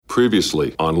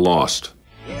Previously on Lost.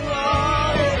 You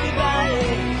are everybody.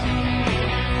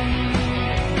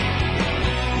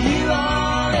 You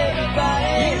are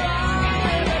everybody.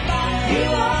 You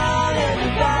are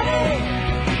everybody.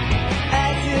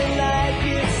 Acting like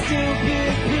you're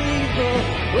stupid people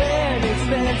wearing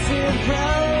expensive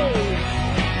clothes.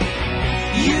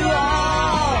 You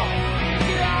are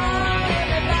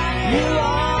everybody. You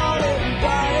are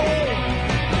everybody.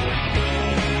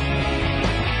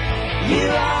 You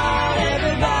are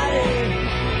everybody.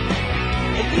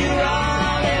 You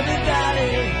are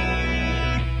everybody.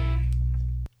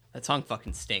 That song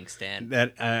fucking stinks, Dan.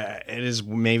 That it is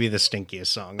maybe the stinkiest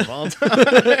song of all time.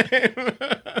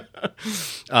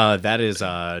 That is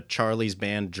Charlie's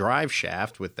band Drive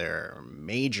Shaft with their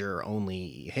major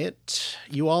only hit,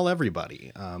 You All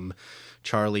Everybody.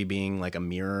 Charlie being like a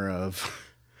mirror of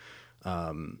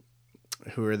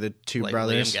who are the two Like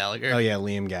brothers? Liam Gallagher? Oh yeah,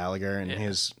 Liam Gallagher and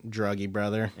his druggy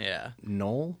brother. Yeah.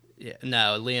 Noel? Yeah.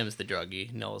 No, Liam's the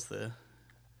druggie. Noel's the...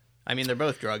 I mean, they're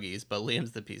both druggies, but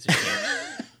Liam's the piece of shit.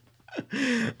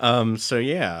 So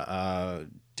yeah,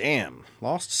 damn.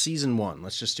 Lost season 1.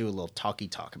 Let's just do a little talk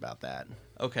about that.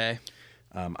 Okay.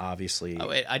 Obviously. Oh,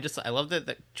 wait. I love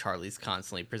that Charlie's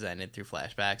constantly presented through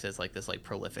flashbacks as, like, this, like,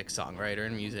 prolific songwriter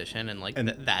and musician, and, like,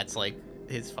 that's, like,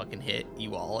 his fucking hit,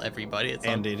 You All Everybody.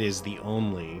 And it is the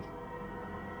only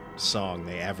song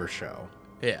they ever show.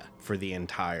 Yeah. For the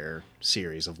entire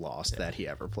series of Lost that he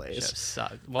ever plays.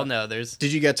 Sucked. Well, no, there's...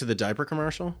 Did you get to the diaper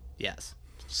commercial? Yes.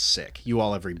 Sick. You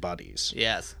All Everybody's.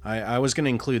 Yes. I was going to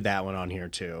include that one on here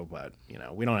too, but,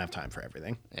 we don't have time for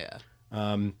everything. Yeah.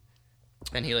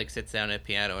 And he, like, sits down at a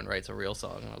piano and writes a real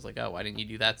song, and I was like, oh, why didn't you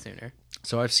do that sooner?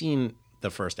 So I've seen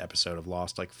the first episode of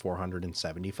Lost like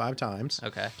 475 times.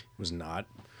 Okay. Was not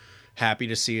happy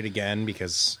to see it again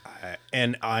because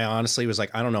I honestly was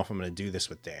like, I don't know if I'm going to do this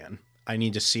with Dan. I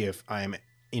need to see if I'm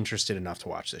interested enough to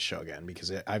watch this show again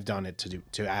because I've done it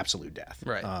to absolute death.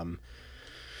 Right.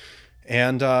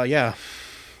 Yeah,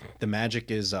 the magic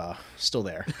is still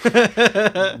there.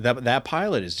 That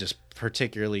pilot is just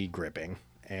particularly gripping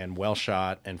and well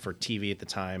shot, and for TV at the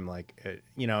time, like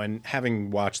and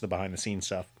having watched the behind the scenes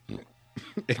stuff,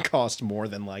 it cost more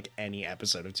than like any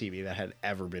episode of TV that had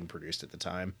ever been produced at the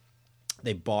time.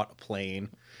 They bought a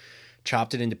plane,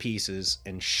 chopped it into pieces,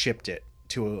 and shipped it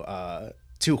to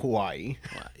Hawaii.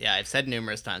 Well, yeah, I've said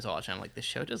numerous times while watching, I'm like, this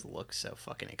show just looks so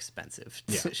fucking expensive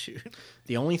to shoot.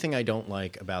 The only thing I don't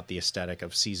like about the aesthetic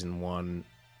of season 1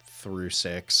 through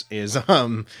 6 is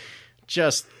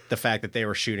just the fact that they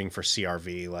were shooting for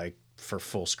CRV, like for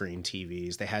full screen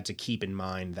TVs. They had to keep in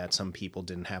mind that some people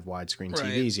didn't have widescreen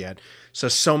TVs yet.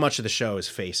 So much of the show is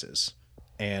faces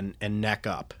and neck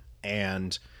up.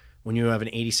 And when you have an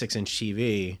 86-inch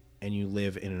TV and you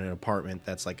live in an apartment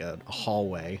that's like a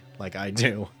hallway like I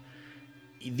do,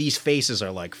 these faces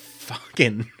are like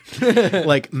fucking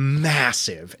like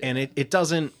massive. And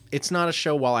it's not a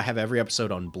show, while I have every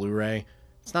episode on Blu-ray,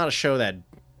 it's not a show that,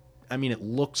 I mean, it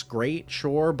looks great,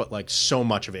 sure, but like so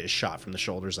much of it is shot from the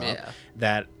shoulders up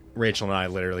that Rachel and I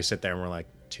literally sit there and we're like,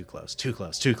 too close, too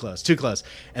close, too close, too close.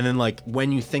 And then like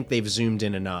when you think they've zoomed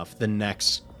in enough, the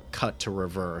next cut to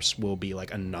reverse will be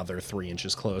like another 3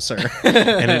 inches closer.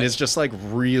 And it is just like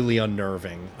really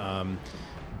unnerving.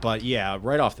 But yeah,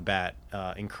 right off the bat,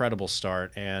 incredible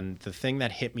start. And the thing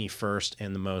that hit me first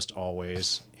and the most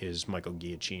always is Michael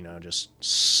Giacchino just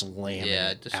slamming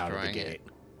out of the gate.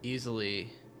 Easily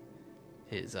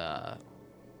his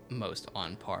most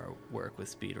on par work with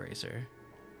Speed Racer.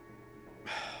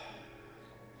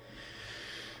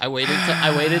 I waited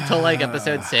till like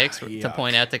episode 6 to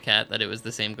point out to Kat that it was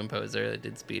the same composer that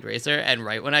did Speed Racer, and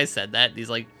right when I said that,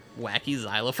 these like wacky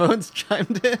xylophones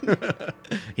chimed in.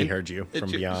 He heard you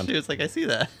from beyond. She was like, I see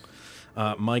that.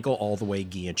 Michael all the way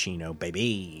Giacchino,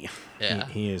 baby. Yeah.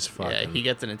 He is fucking... Yeah, he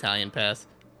gets an Italian pass.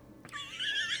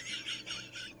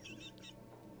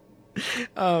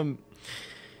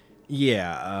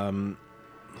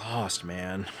 Lost,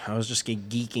 man. I was just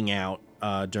geeking out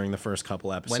during the first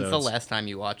couple episodes. When's the last time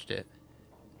you watched it?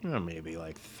 Maybe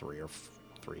like 3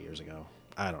 years ago.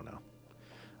 I don't know.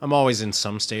 I'm always in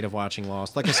some state of watching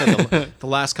Lost. Like I said, the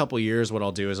last couple years, what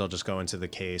I'll do is I'll just go into the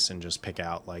case and just pick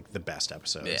out like the best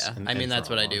episodes. Yeah, I mean that's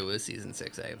what I do with season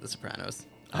 6A of The Sopranos.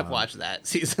 I've watched that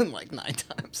season like 9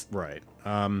 times. Right.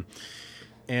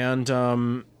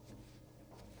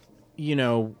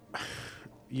 You're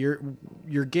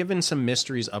given some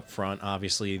mysteries up front.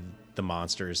 Obviously, the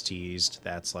monster is teased.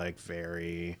 That's like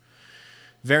very,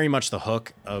 very much the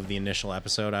hook of the initial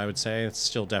episode, I would say. It's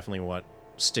still definitely what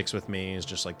sticks with me, is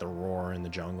just like the roar in the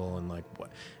jungle. And like what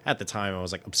at the time I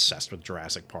was like obsessed with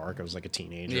Jurassic Park. I was like a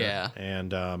teenager. Yeah.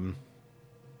 And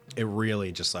It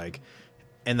really just like,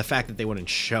 and the fact that they wouldn't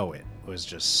show it was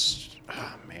just,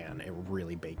 oh man, it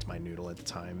really baked my noodle at the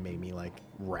time, made me like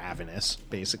ravenous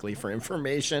basically for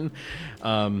information.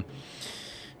 But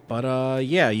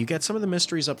yeah, you get some of the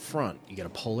mysteries up front. You get a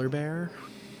polar bear,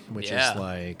 which is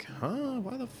like,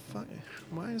 why the fuck?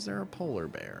 Why is there a polar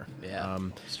bear? Yeah,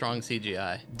 strong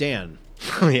CGI. Dan,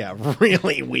 yeah,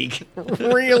 really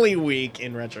weak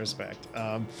in retrospect.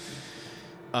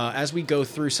 As we go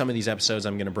through some of these episodes,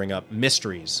 I'm going to bring up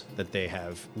mysteries that they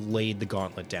have laid the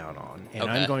gauntlet down on. And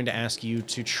I'm going to ask you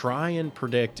to try and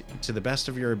predict, to the best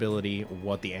of your ability,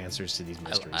 what the answers to these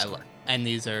mysteries are. And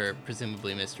these are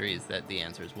presumably mysteries that the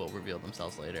answers will reveal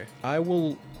themselves later. I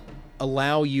will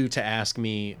allow you to ask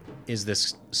me, is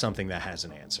this something that has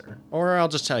an answer? Or I'll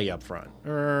just tell you up front.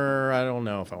 Or I don't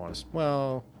know if I want to...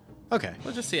 Well, okay.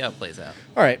 We'll just see how it plays out.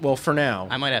 All right, well, for now...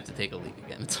 I might have to take a leak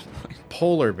again at some point.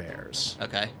 Polar bears.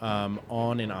 Okay.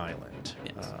 On an island.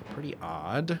 Yes. Pretty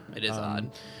odd. It is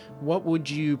odd. What would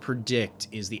you predict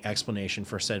is the explanation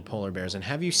for said polar bears? And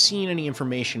have you seen any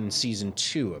information in Season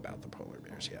 2 about the polar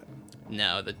bears yet?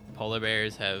 No, the polar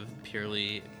bears have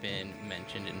purely been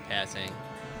mentioned in passing.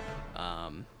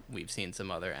 We've seen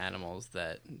some other animals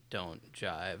that don't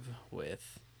jive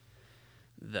with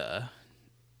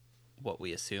what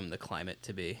we assume the climate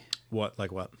to be. What?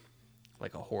 Like what?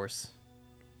 Like a horse.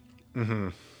 Mm-hmm.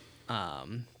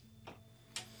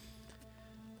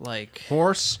 Like...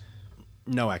 Horse?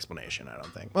 No explanation, I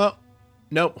don't think. Well,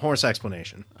 nope, horse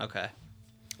explanation. Okay.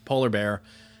 Polar bear,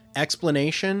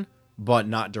 explanation, but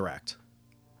not direct.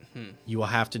 You will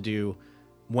have to do...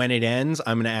 When it ends,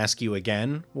 I'm going to ask you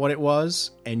again what it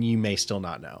was, and you may still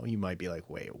not know. You might be like,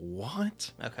 wait, what?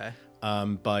 Okay.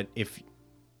 But if...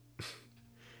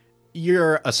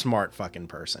 You're a smart fucking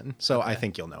person, so I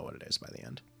think you'll know what it is by the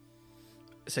end.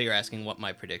 So you're asking what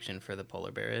my prediction for the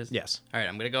polar bear is? Yes. All right,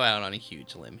 I'm going to go out on a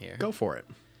huge limb here. Go for it.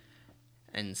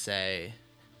 And say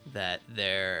that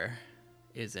there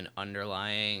is an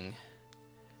underlying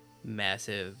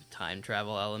massive time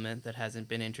travel element that hasn't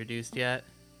been introduced yet.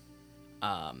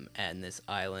 And this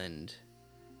island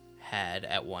had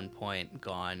at one point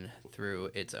gone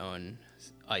through its own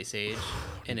ice age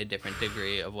in a different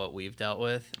degree of what we've dealt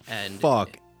with. And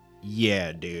fuck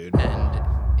yeah, dude.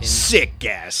 And sick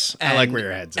guess. I like where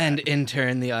your head's at. And in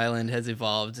turn, the island has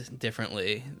evolved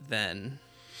differently than,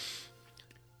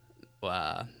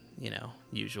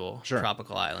 usual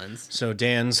tropical islands. So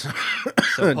Dan's,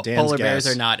 so Dan's polar guess, bears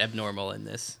are not abnormal in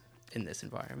this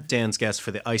environment. Dan's guess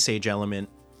for the ice age element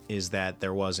is that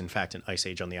there was in fact an ice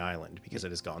age on the island because it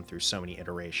has gone through so many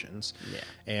iterations. Yeah.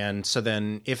 And so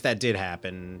then if that did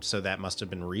happen, so that must have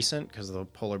been recent because the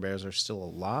polar bears are still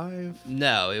alive?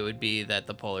 No, it would be that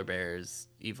the polar bears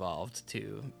evolved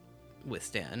to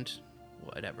withstand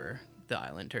whatever the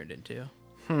island turned into.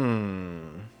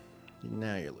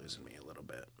 Now you're losing me a little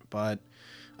bit. But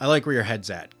I like where your head's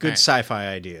at. Good sci-fi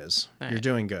ideas. You're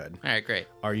doing good. All right, great.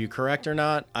 Are you correct or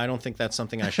not? I don't think that's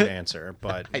something I should answer,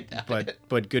 but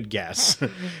but good guess.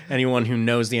 Anyone who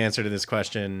knows the answer to this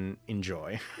question,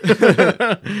 enjoy.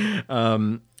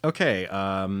 Okay.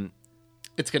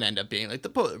 It's going to end up being like the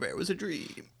polar bear was a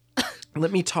dream.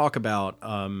 Let me talk about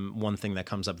one thing that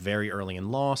comes up very early in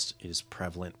Lost, is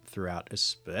prevalent throughout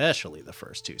especially the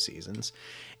first 2 seasons,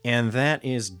 and that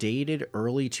is dated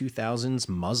early 2000s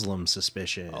Muslim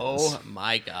suspicions. Oh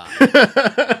my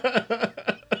god.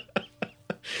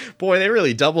 Boy, they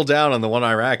really double down on the one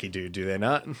Iraqi dude, do they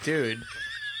not? Dude.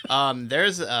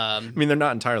 There's I mean, they're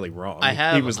not entirely wrong.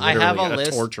 He was literally a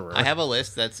list, torturer. I have a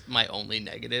list that's my only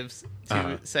negatives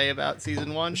to say about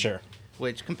season 1. Sure.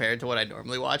 Which, compared to what I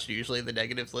normally watch, usually the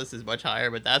negatives list is much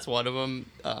higher, but that's one of them.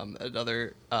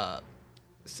 Another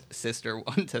sister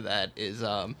one to that is,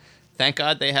 thank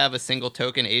God they have a single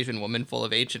token Asian woman full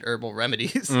of ancient herbal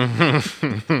remedies.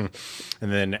 And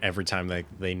then every time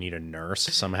they need a nurse,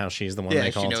 somehow she's the one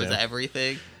they call to. Yeah, she knows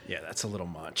everything. Yeah, that's a little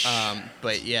much.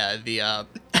 But yeah, the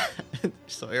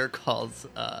Sawyer calls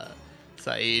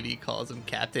Saeed, he calls him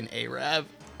Captain Arab.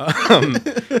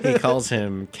 He calls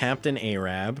him Captain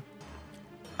Arab.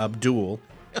 Abdul.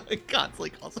 Constantly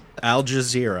calls him Al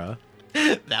Jazeera.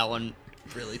 That one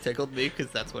really tickled me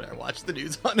because that's what I watch the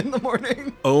news on in the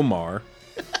morning. Omar.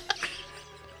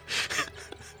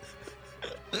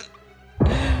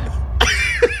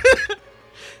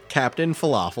 Captain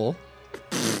Falafel.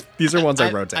 These are ones I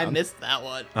wrote down. I missed that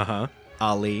one.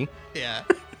 Ali. Yeah.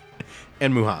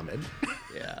 And Muhammad.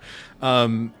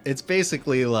 Yeah. It's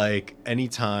basically like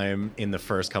anytime in the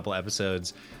first couple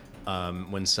episodes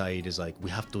when Saeed is like, we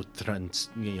have to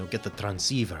get the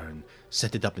transceiver and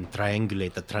set it up and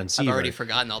triangulate the transceiver. I've already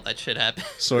forgotten all that shit happened.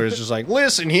 Sawyer's just like,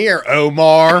 listen here,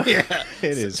 Omar. Yeah.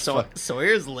 It is.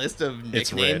 Sawyer's list of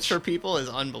It's nicknames rich. for people is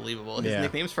unbelievable. His Yeah.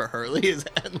 nicknames for Hurley is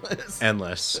endless.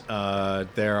 Endless.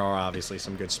 There are obviously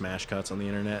some good smash cuts on the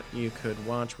internet you could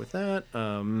watch with that.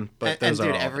 But those and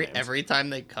are dude, all the names. every time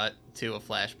they cut to a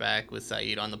flashback with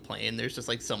Saeed on the plane, there's just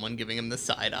like someone giving him the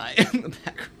side eye in the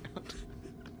background.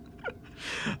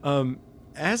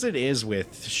 As it is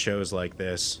with shows like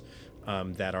this,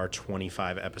 that are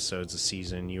 25 episodes a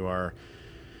season, you are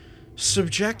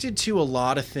subjected to a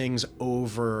lot of things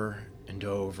over and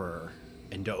over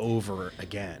and over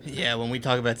again. Yeah, when we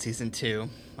talk about season 2,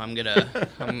 I'm gonna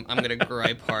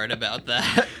gripe hard about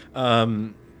that.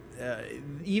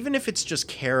 Even if it's just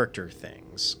character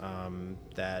things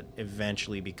that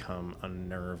eventually become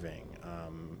unnerving,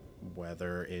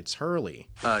 whether it's Hurley.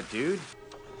 Dude?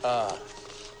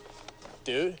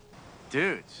 Dude?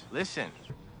 Dudes, listen.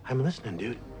 I'm listening,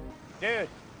 dude. Dude.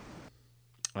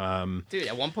 Dude,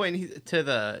 at one point to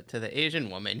the Asian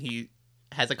woman, he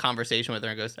has a conversation with her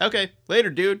and goes, "Okay,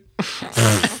 later, dude."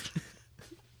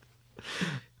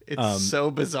 It's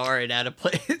so bizarre and out of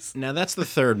place. Now, that's the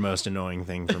third most annoying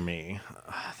thing for me.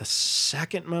 The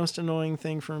second most annoying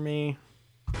thing for me...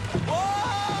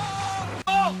 Whoa!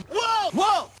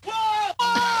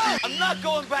 I'm not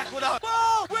going back without.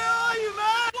 Whoa! Where are you,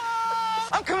 man?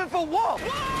 Whoa! I'm coming for Whoa!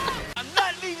 Whoa! I'm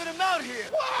not leaving him out here.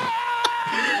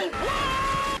 Whoa!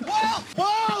 Whoa!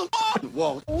 Whoa!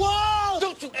 Whoa! Whoa!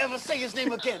 Don't you ever say his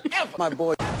name again, ever. My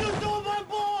boy. You doing my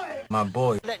boy? My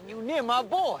boy. Letting you near my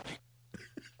boy.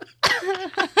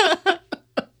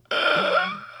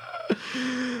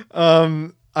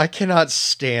 I cannot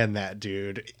stand that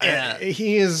dude. Yeah.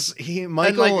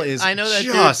 Michael Like, is I know that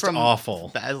just dude from awful.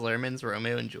 Baz Luhrmann's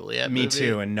Romeo and Juliet. Me movie.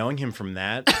 too, and knowing him from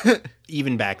that,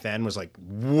 even back then, was like,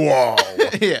 whoa,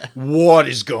 Yeah. what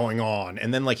is going on?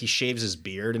 And then like he shaves his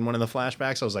beard in one of the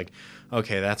flashbacks. I was like,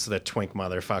 okay, that's the twink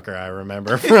motherfucker I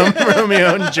remember from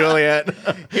Romeo and Juliet.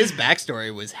 His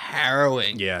backstory was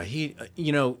harrowing. Yeah,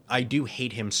 I do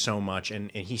hate him so much, and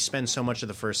he spends so much of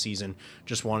the first season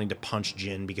just wanting to punch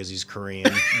Jin because he's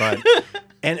Korean, but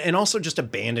and also just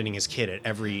abandoning his kid at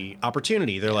every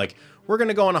opportunity. They're like, we're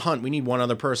gonna go on a hunt. We need one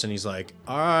other person. He's like,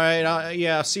 all right,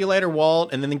 yeah, see you later,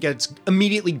 Walt. And then gets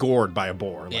immediately gored by a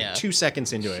boar, like 2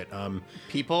 seconds into it.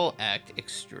 People act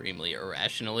extremely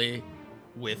irrationally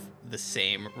with the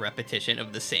same repetition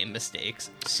of the same mistakes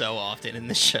so often in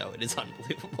the show. It is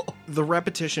unbelievable. The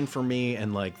repetition for me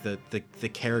and like the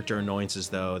character annoyances,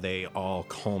 though, they all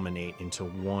culminate into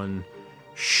one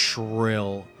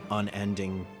shrill,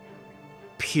 unending,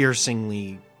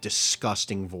 piercingly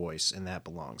disgusting voice, and that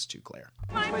belongs to Claire.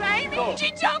 My baby!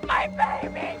 She took my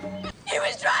baby! He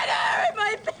was trying to hurt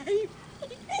my baby!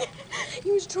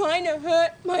 He was trying to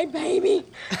hurt my baby!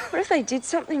 What if they did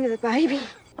something to the baby?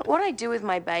 What I do with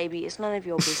my baby is none of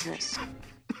your business.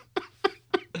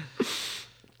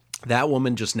 That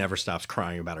woman just never stops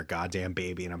crying about her goddamn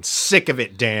baby, and I'm sick of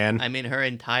it, Dan. I mean, her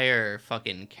entire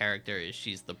fucking character is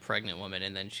she's the pregnant woman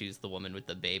and then she's the woman with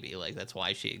the baby. Like, that's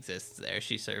why she exists there.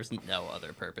 She serves no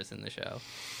other purpose in the show.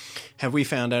 Have we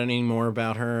found out any more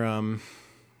about her,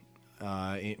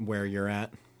 where you're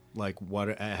at? Like,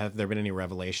 what have there been any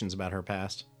revelations about her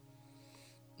past?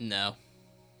 No.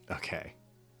 Okay.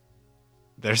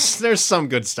 There's some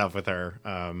good stuff with her.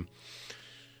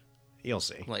 You'll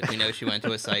see. Like, we know she went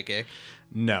to a psychic.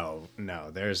 No.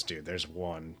 There's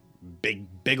one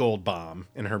big old bomb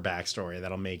in her backstory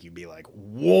that'll make you be like,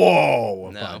 whoa.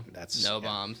 No, but that's no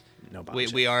bombs. No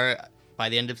bombs. We are, by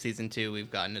the end of season 2, we've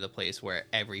gotten to the place where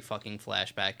every fucking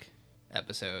flashback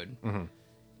episode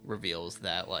reveals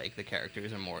that, like, the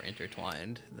characters are more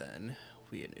intertwined than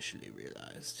we initially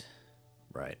realized.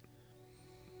 Right.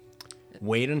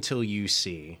 Wait until you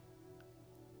see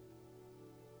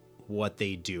what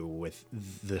they do with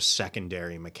the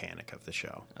secondary mechanic of the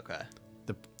show. Okay.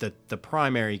 The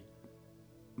primary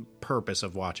purpose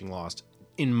of watching Lost,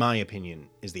 in my opinion,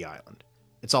 is the island.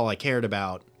 It's all I cared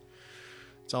about.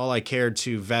 It's all I cared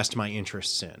to vest my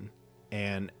interests in.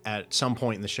 And at some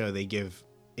point in the show, they give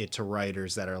it to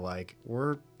writers that are like,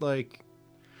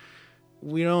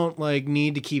 we don't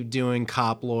need to keep doing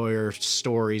cop lawyer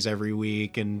stories every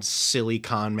week and silly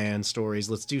con man stories.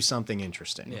 Let's do something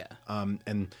interesting. Yeah.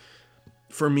 And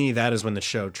for me, that is when the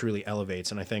show truly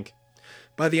elevates. And I think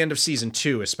by the end of season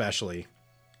 2, especially,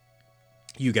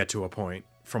 you get to a point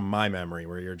from my memory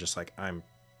where you're just like, I'm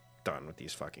done with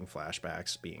these fucking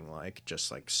flashbacks being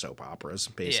just like soap operas,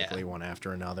 basically, one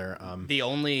after another.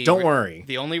 Don't worry.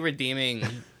 The only redeeming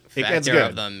It gets factor good.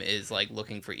 of them is like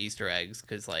looking for Easter eggs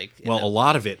because a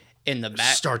lot of it in the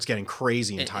back starts getting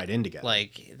crazy and tied in together.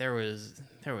 Like there was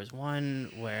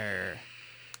one where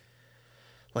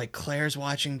like Claire's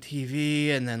watching TV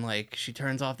and then like she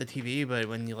turns off the TV, but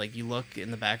when you look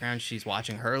in the background, she's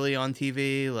watching Hurley on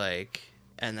TV, like,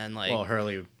 and then like, well,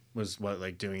 Hurley was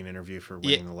doing an interview for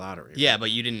winning the lottery. Yeah, but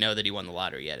you didn't know that he won the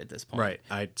lottery yet at this point. Right.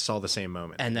 I saw the same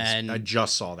moment. And then I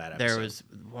just saw that episode. There was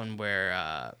one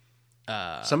where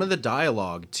some of the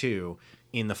dialogue too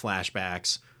in the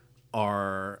flashbacks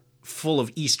are full of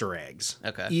Easter eggs.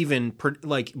 Okay. Even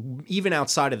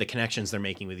outside of the connections they're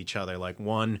making with each other. Like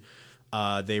one,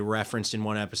 they referenced in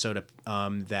one episode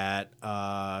that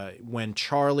when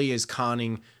Charlie is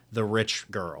conning the rich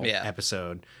girl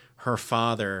episode, her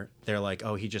father, they're like,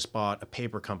 oh, he just bought a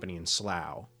paper company in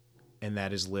Slough. And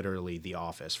that is literally The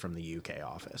Office from the UK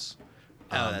office.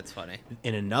 Oh, that's funny.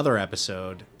 In another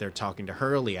episode, they're talking to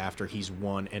Hurley after he's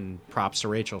won, and props to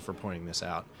Rachel for pointing this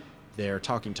out. They're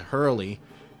talking to Hurley,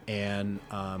 and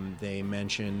they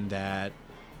mention that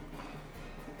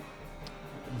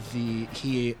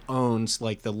he owns,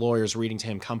 like, the lawyer's reading to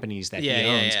him companies that he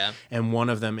owns, and one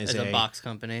of them is a box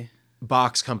company.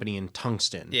 Box company in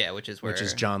Tungsten. Yeah, which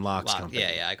is John Locke's company.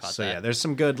 Yeah, I caught that. So yeah, there's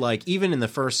some good, like, even in the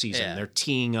first season, they're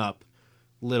teeing up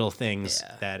little things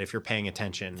that if you're paying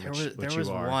attention, there which was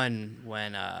you are. one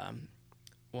when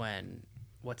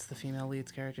what's the female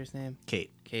lead's character's name?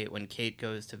 Kate. When Kate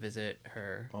goes to visit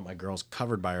her. Well, my girl's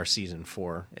covered by our season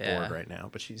 4 board right now,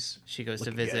 but she goes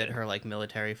to visit her like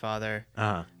military father.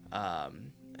 Uh-huh.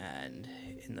 And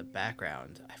in the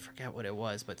background, I forget what it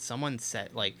was, but someone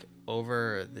said, like,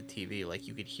 over the TV, like,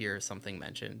 you could hear something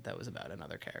mentioned that was about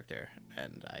another character,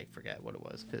 and I forget what it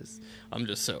was because I'm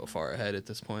just so far ahead at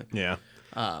this point. Yeah.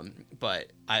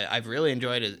 But I've really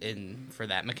enjoyed it for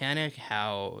that mechanic,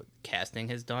 how casting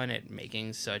has done at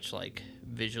making such, like,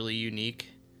 visually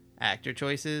unique actor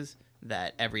choices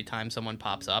that every time someone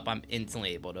pops up, I'm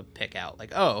instantly able to pick out,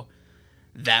 like, oh,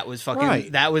 that was fucking right.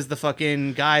 That was the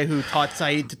fucking guy who taught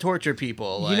Saeed to torture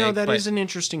people. You know, that is an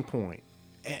interesting point.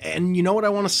 And you know what I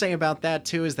want to say about that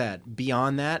too is that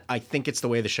beyond that, I think it's the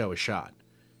way the show is shot.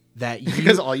 That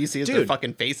because all you see is their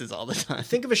fucking faces all the time.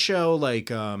 Think of a show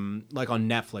like on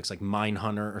Netflix, like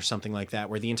Mindhunter or something like that,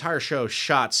 where the entire show is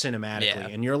shot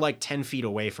cinematically, and you're like 10 feet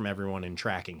away from everyone in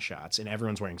tracking shots, and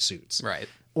everyone's wearing suits. Right.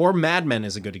 Or Mad Men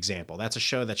is a good example. That's a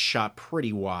show that's shot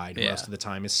pretty wide most of the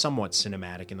time, is somewhat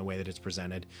cinematic in the way that it's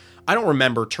presented. I don't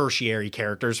remember tertiary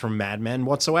characters from Mad Men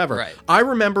whatsoever. Right. I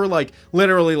remember like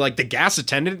literally like the gas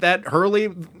attendant that Hurley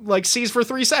like sees for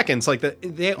 3 seconds. Like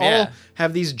they all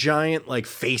have these giant like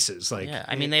faces. Like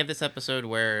I mean, they have this episode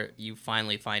where you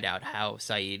finally find out how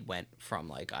Saeed went from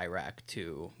like Iraq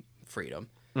to freedom,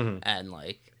 and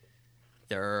like.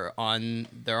 They're on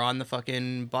the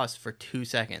fucking bus for 2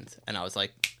 seconds, and I was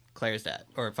like, Claire's dad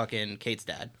or fucking Kate's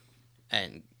dad,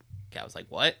 and I was like,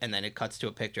 what? And then it cuts to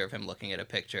a picture of him looking at a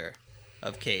picture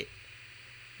of Kate.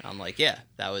 And I'm like, yeah,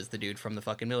 that was the dude from the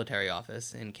fucking military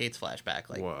office in Kate's flashback.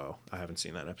 Like, whoa, I haven't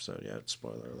seen that episode yet.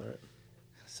 Spoiler alert.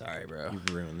 Sorry, bro. You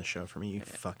ruined the show for me, you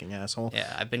fucking asshole.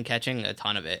 Yeah, I've been catching a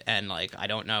ton of it, and like, I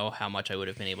don't know how much I would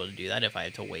have been able to do that if I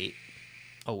had to wait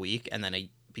a week and then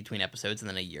between episodes and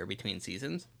then a year between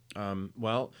seasons.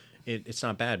 Well, it's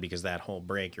not bad because that whole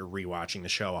break you're rewatching the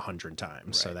show 100 times,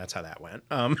 right. So that's how that went.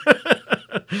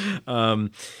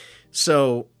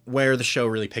 So where the show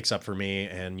really picks up for me,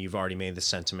 and you've already made the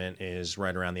sentiment, is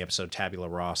right around the episode Tabula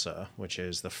Rasa, which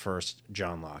is the first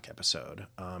John Locke episode.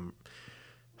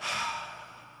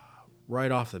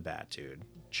 Right off the bat, dude,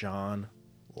 John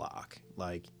Locke,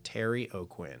 like Terry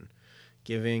O'Quinn,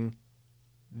 giving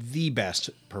the best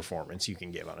performance you can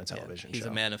give on a television show. He's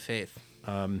a man of faith.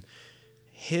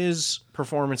 His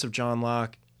performance of John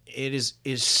Locke, it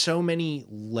is so many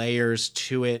layers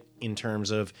to it in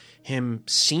terms of him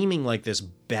seeming like this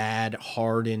bad,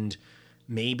 hardened,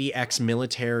 maybe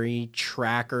ex-military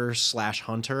tracker /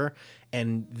 hunter,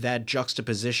 and that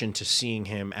juxtaposition to seeing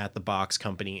him at the box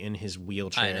company in his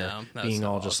wheelchair, being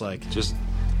all just like, just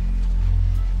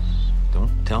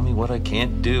don't tell me what I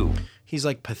can't do. He's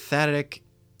like pathetic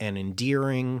and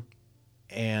endearing,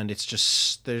 and it's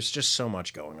just there's just so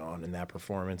much going on in that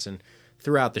performance, and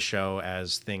throughout the show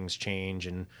as things change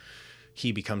and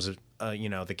he becomes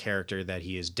the character that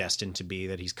he is destined to be,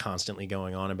 that he's constantly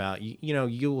going on about.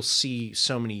 You'll see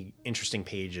so many interesting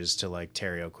pages to like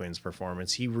Terry O'Quinn's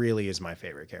performance. He really is my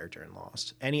favorite character in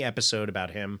Lost. Any episode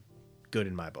about him, good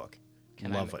in my book.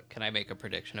 Love it. Can I make a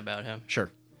prediction about him?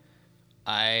 Sure.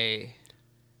 I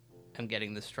am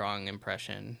getting the strong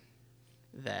impression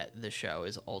that the show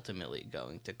is ultimately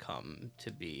going to come to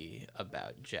be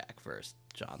about Jack versus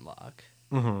John Locke.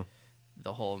 Mm-hmm.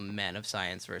 The whole man of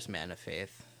science versus man of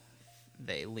faith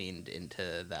they leaned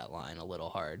into that line a little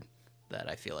hard. That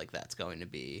I feel like that's going to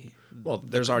be... Well,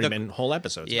 there's already been whole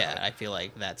episodes Yeah, about it. I feel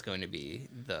like that's going to be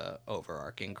the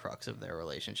overarching crux of their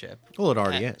relationship. Well, it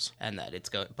already is. And that it's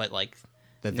going... But, like...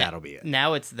 That'll be it.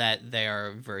 Now it's that they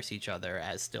are versus each other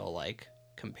as still, like,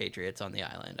 compatriots on the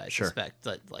island. I suspect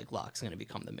that, like, Locke's going to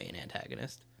become the main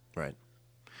antagonist. Right.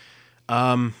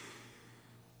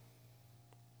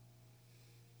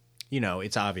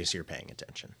 It's obvious you're paying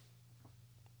attention.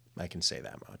 I can say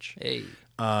that much. Hey.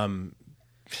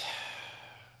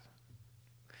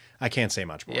 I can't say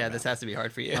much more. Yeah, this has to be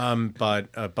hard for you.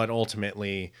 But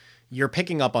ultimately, you're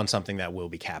picking up on something that will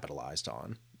be capitalized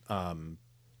on.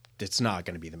 It's not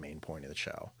going to be the main point of the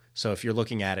show. So if you're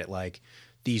looking at it like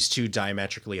these two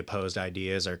diametrically opposed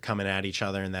ideas are coming at each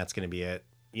other and that's going to be it,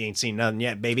 you ain't seen nothing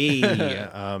yet, baby.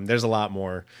 There's a lot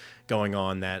more going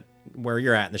on that where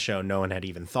you're at in the show no one had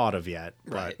even thought of yet.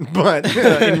 Right. But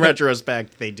in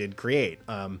retrospect, they did create.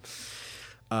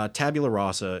 Tabula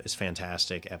Rasa is a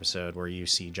fantastic episode where you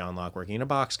see John Locke working in a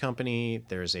box company.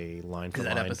 There's a line for Is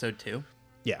that line. episode 2?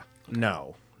 Yeah.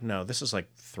 No, this is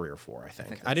like 3 or 4, I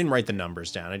think. I didn't write the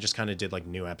numbers down. I just kind of did like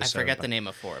new episodes. I forget the name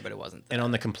of 4, but it wasn't that. And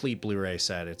on the complete Blu-ray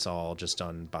set, it's all just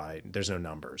done by... There's no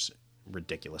numbers,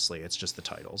 ridiculously. It's just the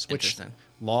titles. Which,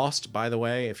 Lost, by the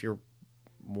way, if you're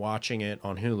watching it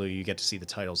on Hulu, you get to see the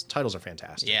titles. The titles are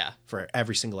fantastic. Yeah. For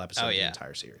every single episode of the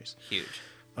entire series. Huge.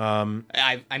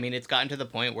 I mean, it's gotten to the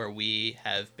point where we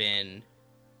have been,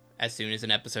 as soon as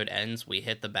an episode ends, we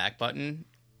hit the back button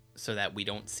so that we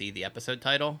don't see the episode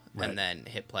title and then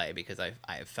hit play because I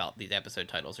have felt these episode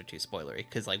titles are too spoilery.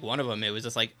 Because like one of them, it was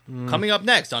just like coming up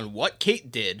next on what Kate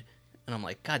did, and I'm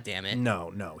like, God damn it!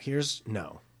 No.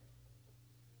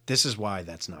 This is why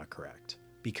that's not correct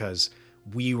because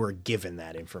we were given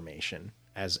that information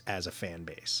as a fan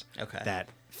base. Okay. That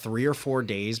 3 or 4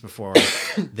 days before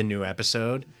the new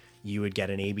episode, you would get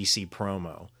an ABC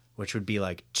promo, which would be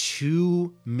like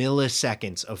 2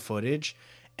 milliseconds of footage,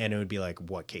 and it would be like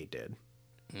what Kate did.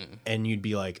 And you'd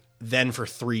be like, then for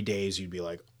 3 days, you'd be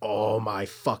like, oh my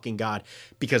fucking God.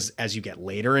 Because as you get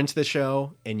later into the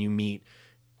show and you meet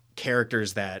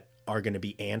characters that are going to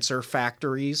be answer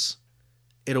factories,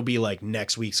 it'll be like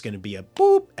next week's going to be a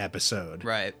boop episode.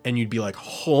 Right. And you'd be like,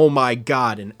 oh my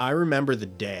God. And I remember the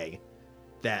day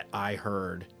that I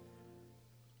heard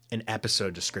an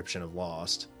episode description of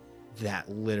Lost that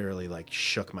literally like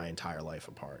shook my entire life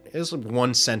apart. It was like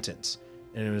one sentence.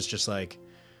 And it was just like,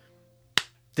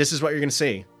 this is what you're going to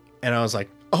see. And I was like,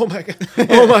 oh my God,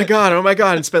 oh my God, oh my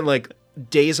God. And spent like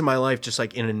days of my life just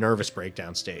like in a nervous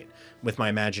breakdown state with my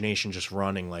imagination just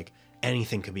running like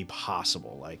anything could be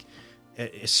possible. Like,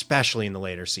 especially in the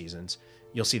later seasons,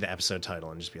 you'll see the episode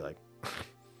title and just be like,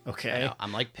 okay.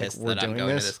 I'm like pissed we're that I'm doing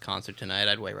going this? to this concert tonight.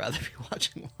 I'd way rather be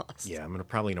watching Lost. Yeah, I'm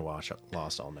probably going to watch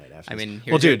Lost all night after I this. mean,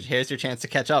 well, dude, here's your chance to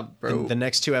catch up, bro. the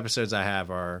next 2 episodes I have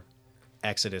are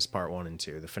Exodus Part 1 and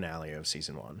 2, the finale of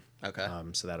Season 1. Okay.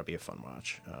 So that'll be a fun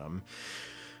watch.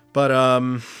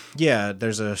 Yeah,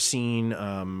 there's a scene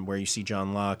where you see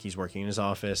John Locke. He's working in his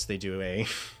office. They do a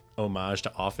homage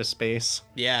to Office Space.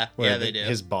 Yeah, where they do.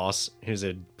 His boss, who's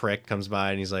a prick, comes by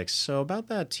and he's like, so about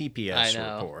that I TPS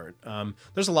know. report.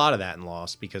 There's a lot of that in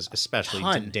Lost because especially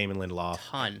Ton. Damon Lindelof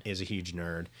Ton. is a huge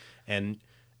nerd. And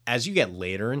as you get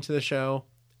later into the show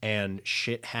and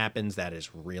shit happens that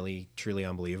is really, truly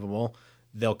unbelievable,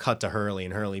 they'll cut to Hurley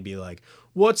and Hurley be like,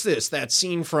 what's this? That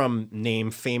scene from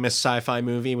name famous sci-fi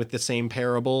movie with the same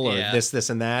parable or Yeah. this,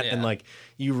 and that. Yeah. And like,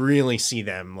 you really see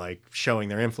them like showing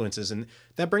their influences. And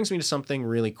that brings me to something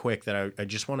really quick that I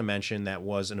just want to mention that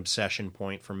was an obsession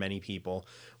point for many people,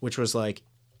 which was like,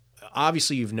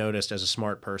 obviously you've noticed as a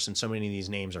smart person, so many of these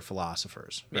names are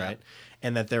philosophers, right? Yeah.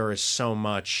 And that there is so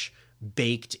much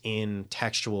baked in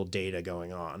textual data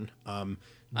going on.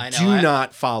 I know. Do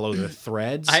not follow the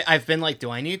threads. I've been like,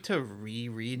 do I need to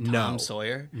reread Tom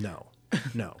Sawyer? No,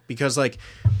 because like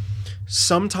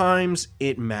sometimes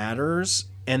it matters,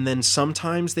 and then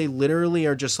sometimes they literally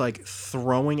are just like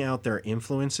throwing out their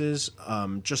influences,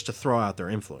 just to throw out their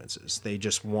influences. They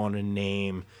just want to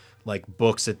name like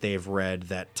books that they've read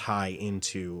that tie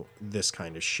into this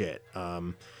kind of shit.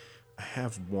 I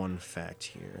have one fact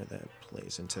here that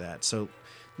plays into that. So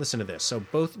listen to this. So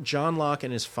both John Locke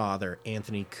and his father,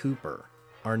 Anthony Cooper,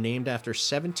 are named after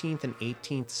 17th and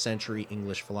 18th century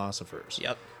English philosophers.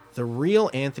 Yep. The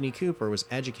real Anthony Cooper was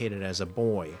educated as a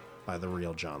boy by the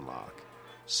real John Locke.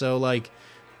 So, like,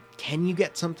 can you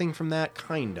get something from that?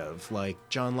 Kind of. Like,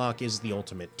 John Locke is the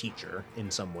ultimate teacher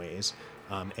in some ways.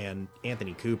 And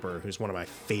Anthony Cooper, who's one of my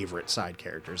favorite side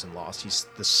characters in Lost. He's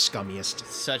the scummiest.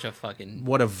 Such a fucking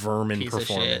what a vermin piece of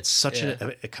performance. shit. Such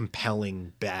Yeah. a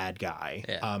compelling bad guy.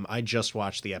 Yeah. I just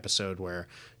watched the episode where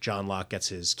John Locke gets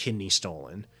his kidney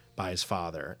stolen by his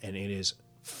father, and it is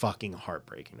fucking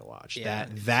heartbreaking to watch. Yeah.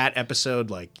 That episode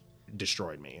like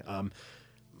destroyed me.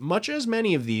 Much as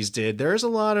many of these did, there's a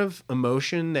lot of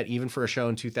emotion that even for a show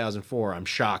in 2004, I'm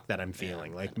shocked that I'm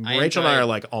feeling. Like Rachel and I are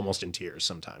like almost in tears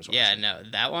sometimes. Yeah, no,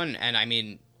 that one, and I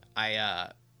mean,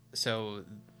 so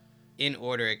in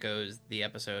order it goes the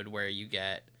episode where you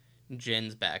get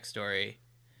Jin's backstory,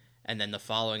 and then the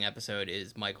following episode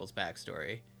is Michael's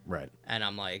backstory. Right. And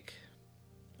I'm like,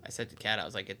 I said to Kat, I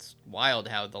was like, it's wild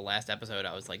how the last episode,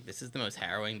 I was like, this is the most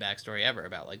harrowing backstory ever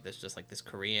about like this, just like this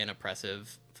Korean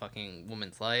oppressive fucking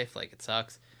woman's life. Like, it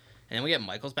sucks. And then we get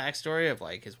Michael's backstory of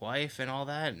like his wife and all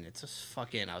that, and it's just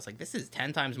fucking, I was like, this is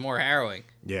 10 times more harrowing.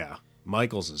 Yeah.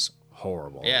 Michael's is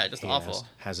horrible. Yeah, just awful.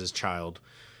 Has his child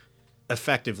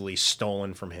effectively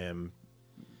stolen from him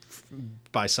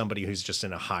by somebody who's just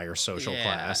in a higher social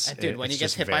class. Dude, when he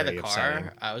gets hit by the car, upsetting.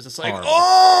 I was just like,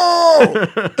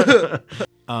 Horrible.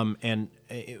 oh! And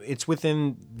it's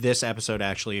within this episode,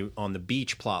 actually, on the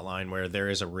beach plot line, where there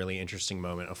is a really interesting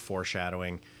moment of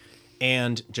foreshadowing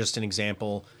and just an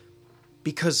example,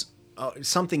 because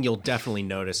something you'll definitely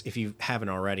notice if you haven't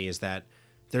already is that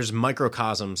there's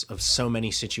microcosms of so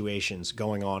many situations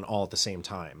going on all at the same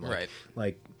time. Right.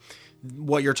 Like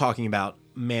what you're talking about,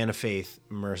 man of faith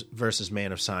versus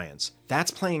man of science.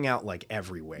 That's playing out like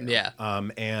everywhere. Yeah.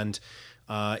 And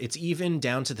it's even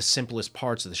down to the simplest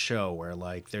parts of the show where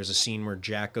like there's a scene where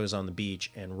Jack goes on the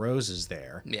beach and Rose is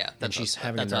there. Yeah. And she's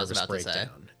having a nervous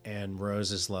breakdown. And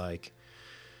Rose is like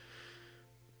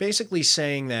basically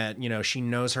saying that, you know, she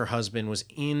knows her husband was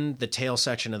in the tail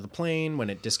section of the plane when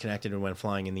it disconnected and went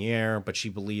flying in the air, but she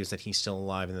believes that he's still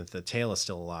alive and that the tail is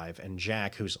still alive. And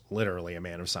Jack, who's literally a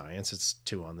man of science, it's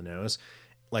 2 on the nose,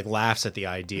 like laughs at the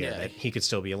idea that he could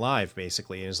still be alive,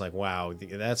 basically, and is like, wow,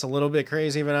 that's a little bit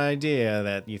crazy of an idea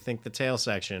that you think the tail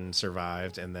section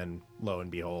survived, and then lo and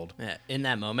behold. Yeah, in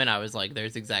that moment, I was like,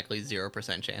 there's exactly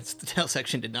 0% chance the tail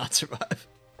section did not survive.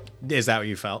 Is that what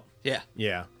you felt? Yeah.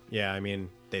 Yeah. Yeah, I mean,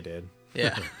 they did.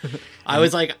 Yeah. I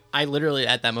was like, I literally,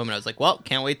 at that moment, I was like, well,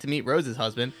 can't wait to meet Rose's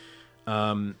husband.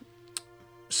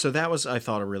 So that was, I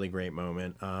thought, a really great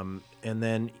moment. And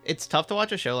then it's tough to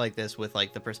watch a show like this with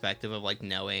like the perspective of like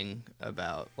knowing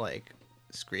about like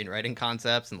screenwriting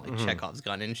concepts and like Chekhov's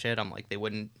gun and shit.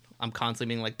 I'm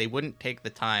constantly being like, they wouldn't take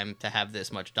the time to have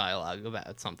this much dialogue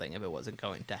about something if it wasn't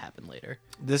going to happen later.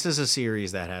 This is a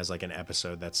series that has like an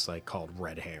episode that's like called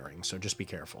Red Herring, so just be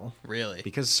careful. Really?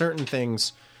 Because certain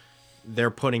things they're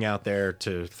putting out there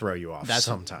to throw you off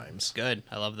sometimes. Good.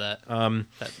 I love that.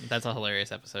 That's a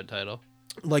hilarious episode title.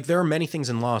 Like, there are many things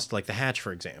in Lost, like the Hatch,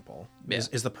 for example,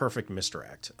 is the perfect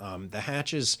misdirect. The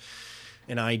Hatch is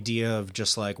an idea of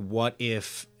just like, what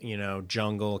if, you know,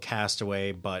 jungle,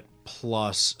 castaway, but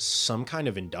plus some kind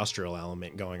of industrial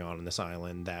element going on in this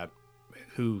island, that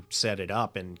who set it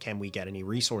up, and can we get any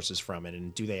resources from it,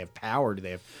 and do they have power, do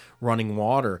they have running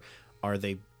water, are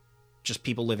they just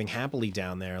people living happily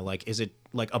down there? Like, is it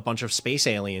like a bunch of space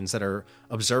aliens that are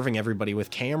observing everybody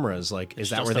with cameras? Like, is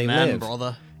that where they live?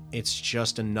 Brother. It's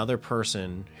just another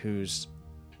person who's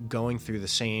going through the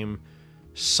same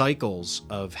cycles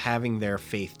of having their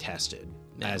faith tested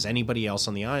as anybody else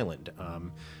on the island.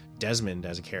 Desmond,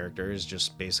 as a character, is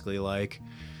just basically like,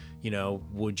 you know,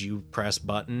 would you press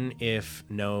button if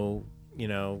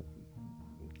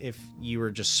if you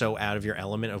were just so out of your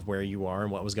element of where you are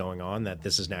and what was going on that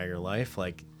this is now your life?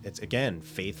 Like, it's, again,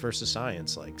 faith versus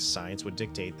science. Like, science would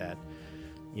dictate that,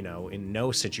 you know, in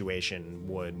no situation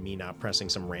would me not pressing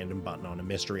some random button on a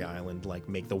mystery island like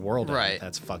make the world end. Right.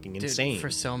 That's fucking Dude, insane. for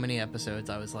so many episodes,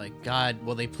 I was like, God,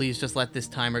 will they please just let this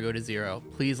timer go to 0?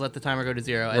 Please let the timer go to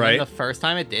 0. And then the first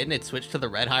time it did, and it switched to the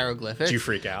red hieroglyphics. Did you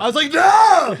freak out? I was like,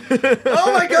 no!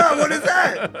 Oh my God, what is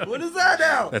that? What is that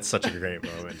now? That's such a great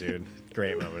moment, dude.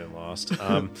 Great moment in Lost.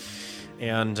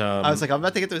 And I was like, I'm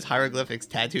about to get those hieroglyphics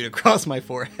tattooed across my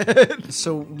forehead.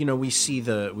 So, you know, we see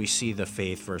the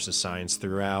faith versus science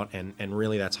throughout, and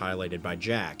really that's highlighted by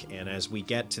Jack. And as we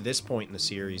get to this point in the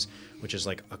series, which is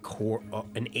like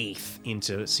an eighth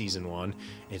into season 1,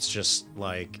 it's just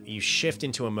like you shift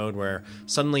into a mode where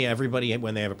suddenly everybody,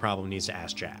 when they have a problem, needs to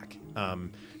ask Jack.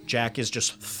 Jack is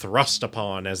just thrust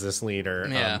upon as this leader.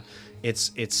 Yeah.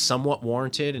 It's somewhat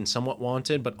warranted and somewhat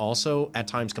wanted, but also at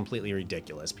times completely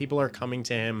ridiculous. People are coming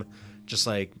to him just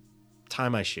like, tie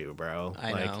my shoe, bro.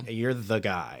 I know. You're the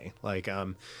guy. Like,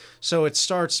 so it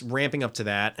starts ramping up to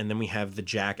that, and then we have the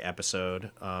Jack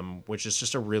episode, which is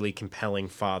just a really compelling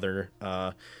father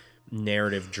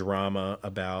narrative drama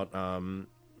about,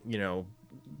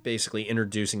 basically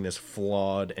introducing this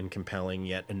flawed and compelling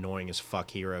yet annoying as fuck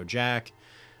hero, Jack.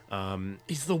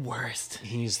 He's the worst.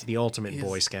 He's the ultimate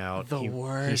Boy Scout. The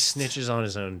worst. He snitches on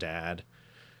his own dad,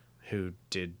 who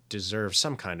did deserve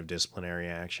some kind of disciplinary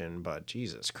action, but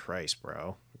Jesus Christ,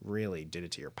 bro. Really did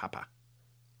it to your papa.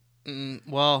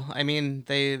 Well, I mean,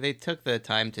 they took the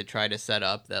time to try to set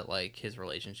up that, like, his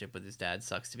relationship with his dad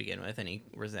sucks to begin with, and he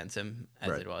resents him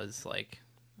as it was. Like,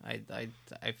 I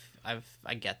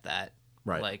get that.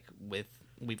 Right. Like,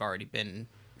 we've already been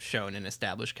shown an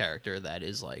established character that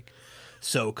is, like,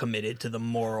 so committed to the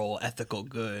moral, ethical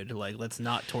good. Like, let's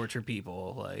not torture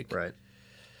people. Like, Right.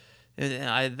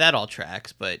 That all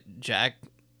tracks, but Jack...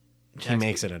 He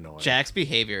makes it annoying. Jack's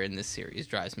behavior in this series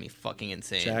drives me fucking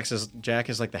insane. Jack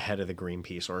is like the head of the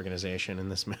Greenpeace organization in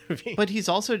this movie. But he's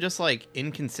also just, like,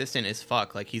 inconsistent as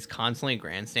fuck. Like, he's constantly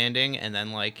grandstanding, and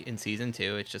then, like, in season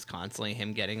 2, it's just constantly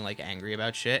him getting, like, angry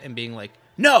about shit and being like,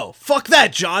 no, fuck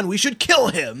that, John, we should kill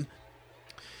him.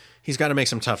 He's got to make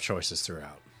some tough choices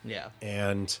throughout. Yeah.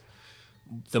 And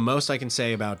the most I can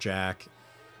say about Jack,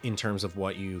 in terms of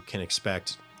what you can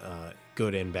expect,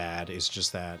 good and bad, is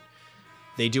just that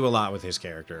they do a lot with his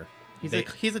character. He's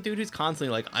a dude who's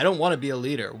constantly like, I don't want to be a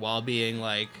leader, while being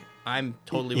like, I'm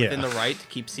totally within the right to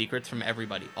keep secrets from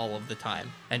everybody all of the time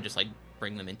and just, like,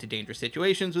 bring them into dangerous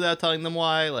situations without telling them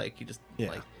why. Like, he just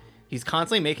like, he's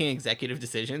constantly making executive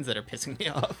decisions that are pissing me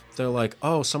off. They're like,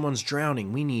 oh, someone's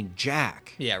drowning, we need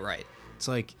Jack. Yeah, right. It's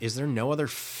like, is there no other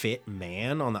fit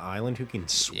man on the island who can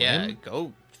swim? Yeah,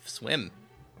 go swim.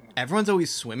 Everyone's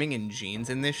always swimming in jeans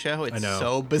in this show. It's I know.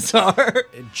 so bizarre.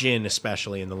 Jin,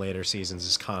 especially in the later seasons,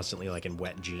 is constantly, like, in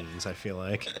wet jeans, I feel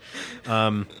like.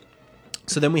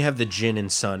 So then we have the Jin and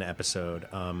Sun episode,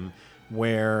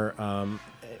 where,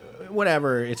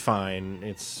 whatever, it's fine.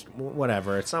 It's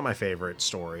whatever. It's not my favorite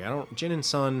story. Jin and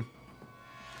Sun,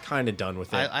 kind of done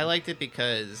with it. I liked it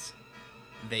because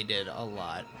they did a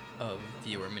lot of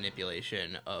viewer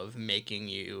manipulation of making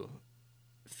you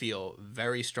feel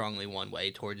very strongly one way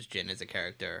towards Jin as a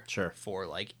character for,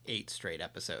 like, 8 straight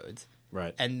episodes.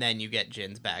 Right. And then you get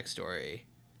Jin's backstory,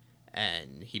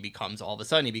 and all of a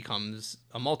sudden he becomes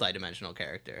a multi-dimensional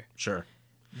character. Sure.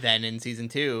 Then in season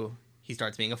 2, he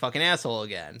starts being a fucking asshole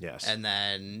again. Yes. And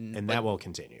then... that will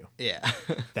continue. Yeah.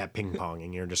 That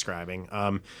ping-ponging you're describing.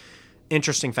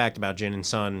 Interesting fact about Jin and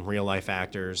Sun, real-life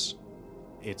actors,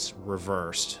 it's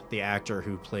reversed. The actor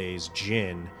who plays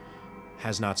Jin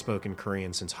has not spoken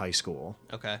Korean since high school.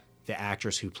 Okay. The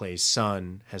actress who plays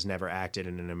Sun has never acted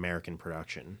in an American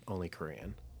production, only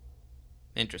Korean.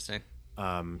 Interesting.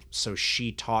 So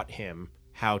she taught him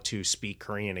how to speak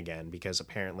Korean again, because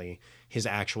apparently his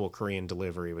actual Korean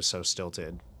delivery was so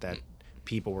stilted that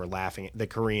people were laughing. The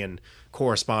Korean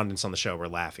correspondents on the show were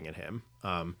laughing at him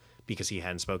because he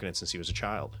hadn't spoken it since he was a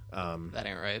child. That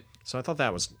ain't right. So I thought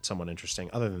that was somewhat interesting.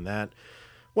 Other than that,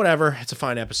 whatever. It's a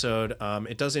fine episode.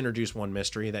 It does introduce one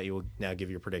mystery that you will now give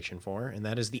your prediction for, and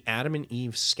that is the Adam and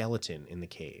Eve skeleton in the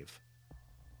cave.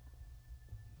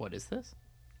 What is this?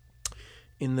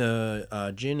 In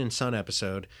the Jin and Sun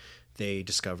episode, they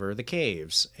discover the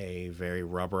caves, a very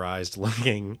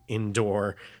rubberized-looking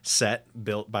indoor set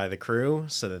built by the crew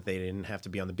so that they didn't have to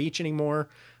be on the beach anymore.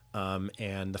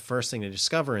 And the first thing they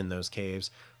discover in those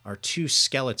caves are 2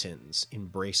 skeletons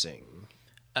embracing.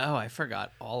 Oh, I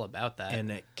forgot all about that.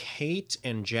 And Kate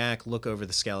and Jack look over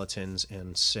the skeletons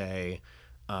and say,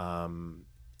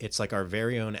 it's like our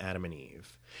very own Adam and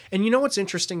Eve. And you know what's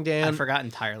interesting, Dan? I forgot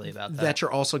entirely about that. That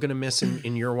you're also going to miss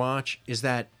in your watch is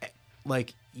that,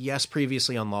 like, yes,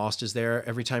 previously on Lost is there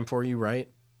every time for you, right?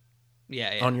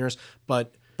 Yeah. On yours.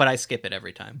 But I skip it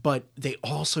every time. But they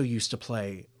also used to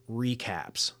play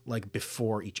recaps, like,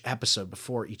 before each episode,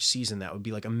 before each season. That would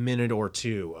be like a minute or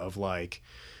 2 of, like,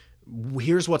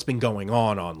 here's what's been going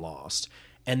on Lost.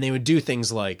 And they would do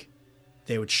things like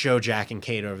they would show Jack and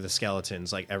Kate over the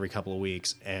skeletons like every couple of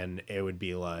weeks, and it would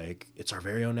be like, it's our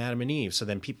very own Adam and Eve. So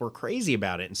then people were crazy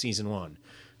about it in season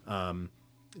 1.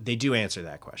 They do answer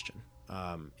that question.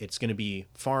 It's going to be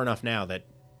far enough now that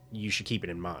you should keep it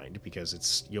in mind,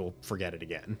 because you'll forget it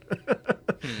again.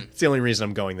 It's the only reason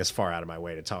I'm going this far out of my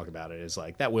way to talk about it, is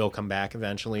like that will come back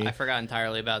eventually. I forgot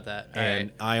entirely about that.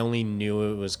 And I only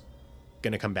knew it was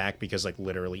going to come back because, like,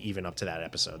 literally even up to that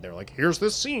episode, they're like, here's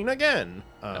this scene again.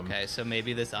 Okay, so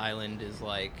maybe this island is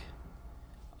like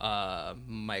a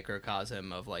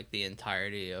microcosm of, like, the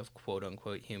entirety of quote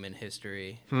unquote human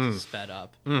history sped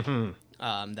up.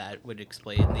 Mm-hmm. That would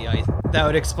explain the ice. That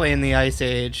would explain the Ice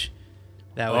Age.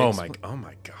 That would oh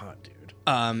my god, dude.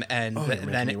 And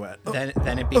then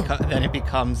it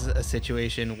becomes a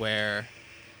situation where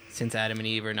since Adam and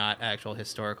Eve are not actual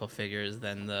historical figures,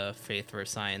 then the faith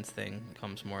versus science thing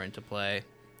comes more into play.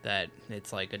 That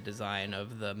it's like a design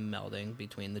of the melding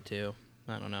between the two.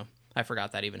 I don't know. I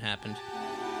forgot that even happened.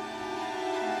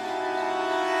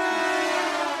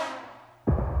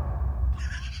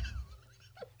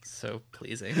 So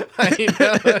pleasing. I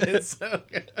know, it's so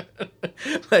good.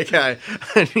 Like, I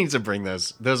need to bring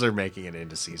those. Those are making it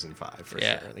into season 5 for sure.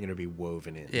 They're going to be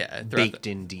woven in. Yeah. Baked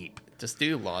in deep. Just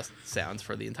do Lost sounds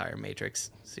for the entire Matrix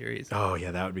series. Oh,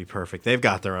 yeah, that would be perfect. They've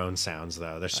got their own sounds,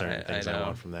 though. There's certain things I know.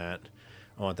 want from that.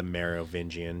 I want the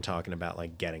Merovingian talking about,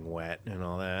 like, getting wet and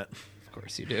all that. Of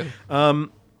course you do.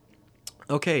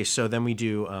 Okay, so then we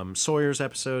do Sawyer's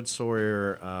episode.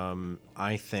 Sawyer,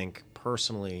 I think,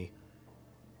 personally,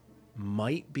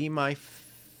 might be my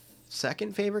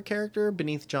second favorite character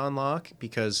beneath John Locke,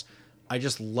 because I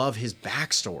just love his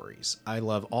backstories. I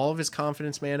love all of his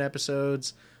Confidence Man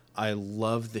episodes. I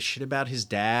love the shit about his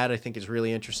dad. I think it's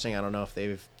really interesting. I don't know if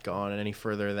they've gone any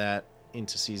further that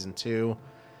into season 2,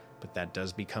 but that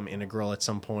does become integral at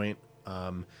some point.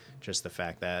 Just the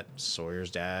fact that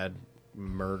Sawyer's dad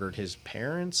murdered his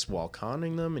parents while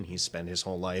conning them, and he's spent his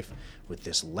whole life with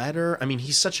this letter. I mean,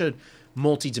 he's such a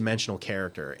multi-dimensional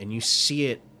character, and you see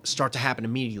it start to happen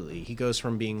immediately. He goes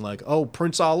from being like, oh,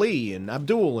 Prince Ali and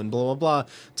Abdul and blah, blah, blah,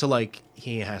 to like,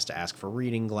 he has to ask for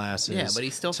reading glasses. Yeah, but he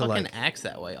still fucking like, acts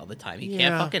that way all the time. He Yeah.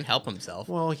 can't fucking help himself.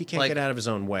 well, he can't Like, get out of his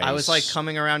own way. I was like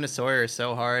coming around to Sawyer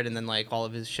so hard, and then like all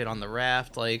of his shit on the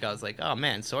raft. Like I was like, oh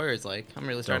man, Sawyer's like, I'm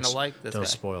really starting to like this Don't guy.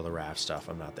 spoil the raft stuff.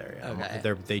 I'm not there yet.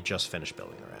 Okay. They just finished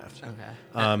building the raft.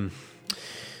 Okay.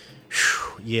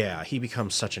 Yeah, he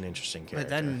becomes such an interesting character. But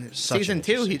then Such an season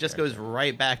 2, he interesting just character. goes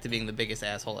right back to being the biggest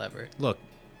asshole ever. Look,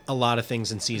 a lot of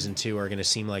things in season 2 are going to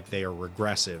seem like they are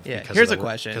regressive. Yeah. Because Here's of a the,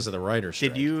 question: because of the writer's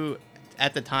strike. Did you,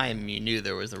 at the time, you knew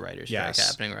there was a writer's strike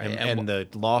happening, right? And the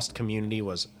Lost community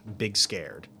was big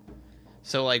scared.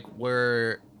 So like,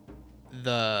 was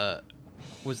the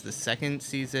second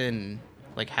season,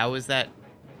 like, how is that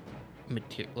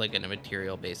like on a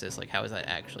material basis, like how is that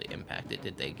actually impacted?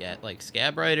 Did they get like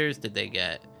scab writers? Did they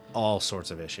get All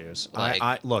sorts of issues.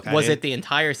 like, Look, was it the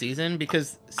entire season?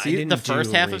 Because didn't the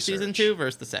first do half of season research. 2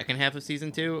 versus the second half of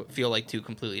season 2 feel like two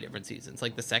completely different seasons.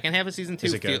 Like the second half of season 2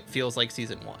 Is it good? feels like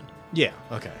season 1. Yeah,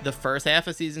 okay. The first half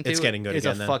of season 2 It's getting good is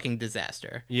again, a then. fucking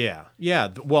disaster. Yeah.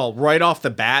 Well, right off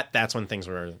the bat, that's when things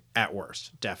were at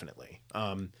worst, definitely.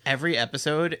 Every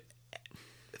episode,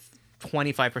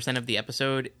 25% of the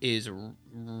episode is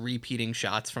repeating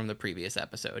shots from the previous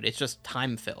episode. It's just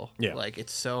time fill. Yeah. Like,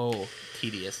 it's so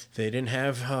tedious. They didn't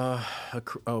have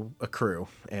a crew,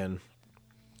 and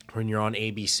when you're on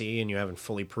ABC and you haven't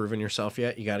fully proven yourself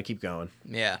yet, you got to keep going.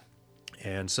 Yeah.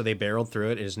 And so they barreled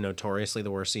through it. It is notoriously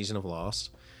the worst season of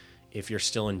Lost. If you're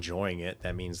still enjoying it,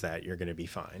 that means that you're going to be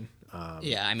fine.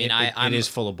 Yeah, I mean, it is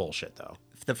full of bullshit, though.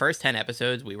 The first 10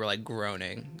 episodes, we were, like,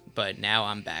 groaning. But now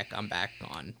I'm back on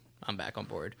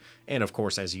board. And, of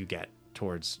course, as you get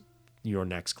towards your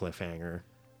next cliffhanger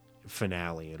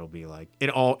finale, it'll be like...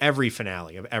 every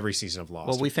finale of every season of Lost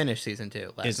Well, we finished season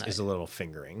 2 last night. is a little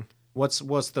fingering. What's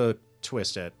the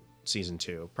twist at season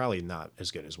 2? Probably not as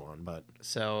good as 1, but...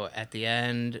 So, at the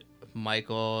end,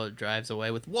 Michael drives away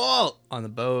with Walt on the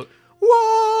boat.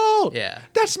 Whoa! Yeah.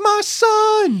 That's my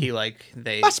son! He, like,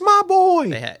 That's my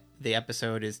boy! the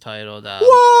episode is titled...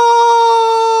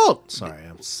 Whoa! Sorry,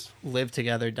 Live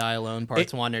Together, Die Alone,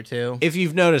 parts 1 or 2. If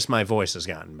you've noticed, my voice has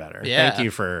gotten better. Yeah. Thank you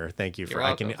for. You're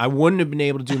welcome. I wouldn't have been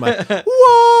able to do my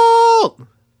Whoa!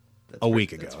 a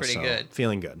week ago. That's pretty so good.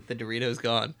 Feeling good. The Dorito's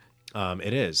gone.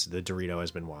 It is. The Dorito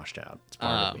has been washed out. It's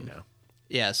part of me now.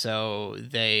 Yeah, so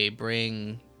they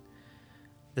bring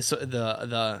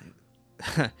the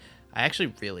I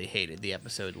actually really hated the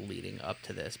episode leading up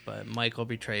to this, but Michael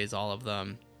betrays all of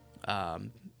them.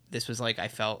 This was like, I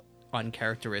felt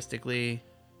uncharacteristically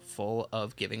full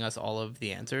of giving us all of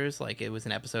the answers. Like, it was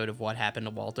an episode of what happened to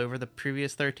Walt over the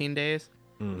previous 13 days.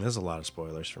 There's a lot of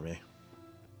spoilers for me.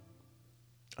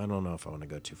 I don't know if I want to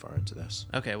go too far into this.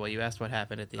 Okay, well, you asked what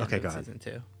happened at the end go of ahead. season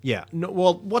 2. Yeah. No.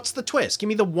 Well, what's the twist? Give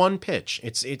me the one pitch.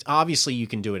 It's obviously you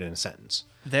can do it in a sentence.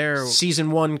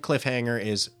 Season 1 cliffhanger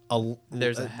is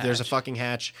There's a there's a hatch. fucking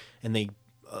hatch, and they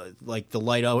like the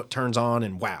light turns on,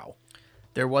 and wow.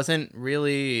 There wasn't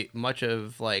really much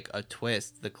of like a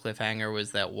twist. The cliffhanger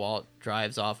was that Walt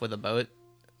drives off with a boat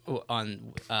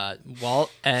on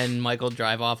Walt and Michael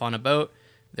drive off on a boat.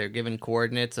 They're given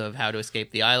coordinates of how to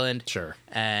escape the island. Sure.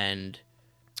 And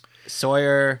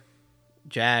Sawyer,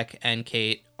 Jack, and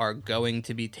Kate are going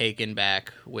to be taken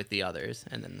back with the others,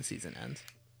 and then the season ends.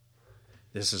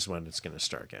 This is when it's going to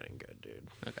start getting good, dude.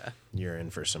 Okay. You're in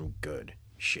for some good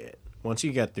shit. Once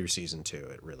you get through season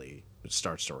 2, it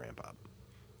starts to ramp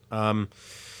up.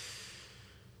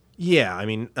 Yeah, I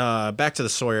mean, back to the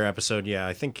Sawyer episode. Yeah,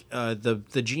 I think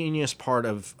the genius part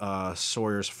of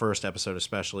Sawyer's first episode,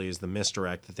 especially, is the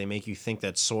misdirect that they make you think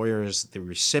that Sawyer is the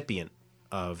recipient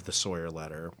of the Sawyer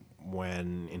letter,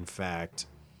 when in fact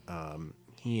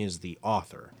he is the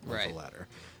author of the letter.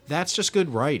 That's just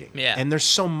good writing. Yeah, and there's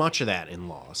so much of that in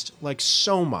Lost, like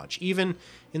so much. Even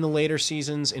in the later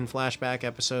seasons, in flashback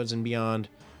episodes and beyond,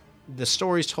 the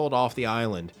stories told off the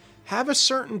island have a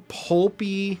certain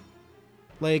pulpy.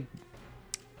 Like,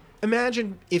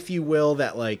 imagine, if you will,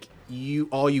 that like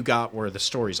all you got were the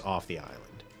stories off the island.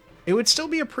 It would still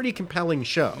be a pretty compelling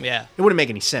show. Yeah, it wouldn't make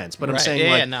any sense. But I'm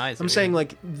saying, I'm saying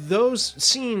like those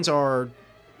scenes are,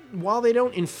 while they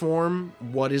don't inform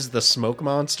what is the smoke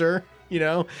monster,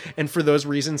 and for those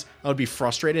reasons, I would be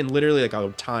frustrated and literally like I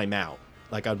would time out.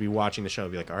 Like I'd be watching the show,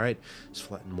 and be like, all right,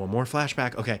 one more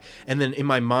flashback, okay. And then in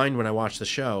my mind, when I watch the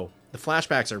show, the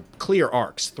flashbacks are clear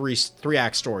arcs, three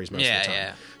act stories most of the time.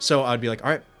 Yeah. So I'd be like, all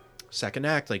right, second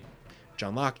act, like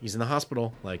John Locke, he's in the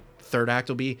hospital. Like third act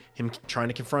will be him trying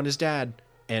to confront his dad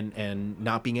and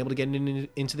not being able to get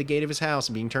into the gate of his house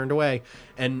and being turned away.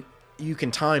 And you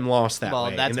can time Lost that way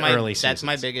in the early seasons. That's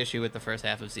my big issue with the first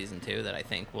half of season 2 that I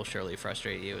think will surely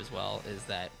frustrate you as well, is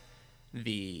that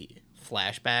the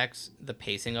flashbacks, the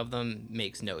pacing of them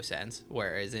makes no sense.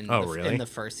 Whereas in the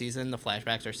first season, the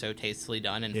flashbacks are so tastefully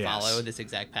done and follow this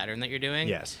exact pattern that you're doing.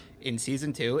 Yes. In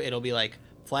season 2, it'll be like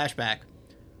flashback,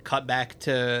 cut back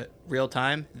to real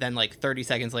time, then like 30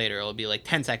 seconds later, it'll be like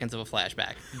 10 seconds of a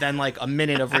flashback, then like a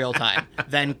minute of real time,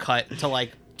 then cut to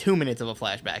like 2 minutes of a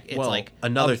flashback. It's like a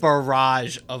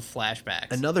barrage of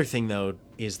flashbacks. Another thing, though,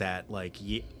 is that like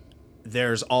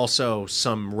there's also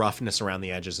some roughness around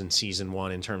the edges in season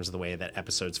 1 in terms of the way that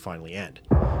episodes finally end.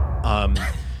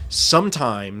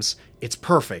 Sometimes it's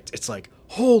perfect. It's like,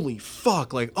 holy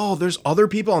fuck, like, oh, there's other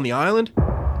people on the island?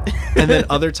 And then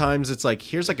other times it's like,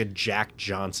 here's like a Jack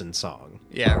Johnson song.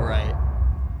 Yeah, right.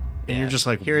 And you're just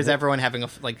like, here's everyone having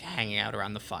hanging out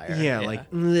around the fire. Yeah, like,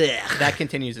 bleh. That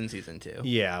continues in season 2.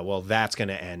 Yeah, well, that's going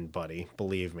to end, buddy.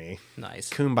 Believe me.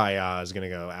 Nice. Kumbaya is going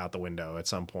to go out the window at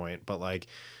some point, but like,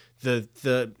 it's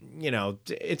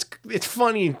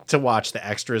funny to watch the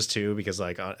extras too, because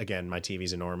like again, my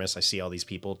TV's enormous. I see all these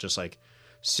people just like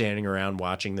standing around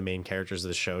watching the main characters of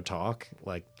the show talk,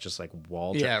 like just like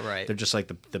Walter. Yeah, right. They're just like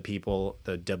the people,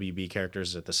 the WB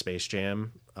characters at the Space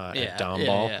Jam at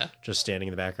Domball, just standing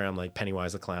in the background, like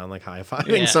Pennywise the Clown, like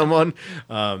high-fiving someone.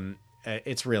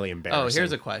 It's really embarrassing. Oh,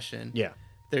 here's a question. Yeah,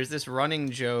 there's this running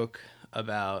joke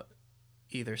about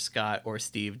either Scott or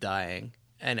Steve dying.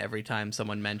 And every time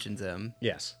someone mentions him,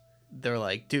 they're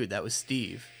like, dude, that was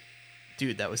Steve.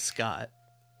 Dude, that was Scott.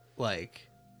 Like,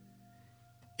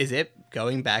 is it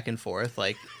going back and forth?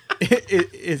 Like,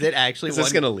 is it actually is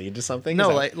this going to lead to something?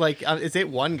 No, is it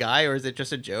one guy, or is it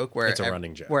just a joke where it's a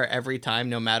running joke? Where every time,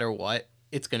 no matter what,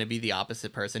 it's going to be the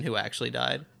opposite person who actually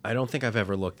died? I don't think I've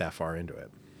ever looked that far into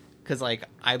it. Because, like,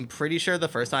 I'm pretty sure the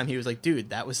first time he was like, dude,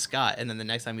 that was Scott. And then the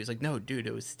next time he was like, no, dude,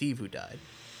 it was Steve who died.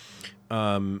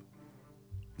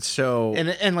 So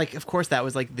and like, of course, that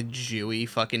was like the Jewy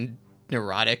fucking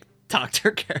neurotic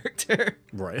doctor character,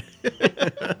 right?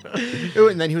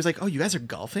 And then he was like, "Oh, you guys are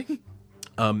golfing."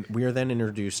 We are then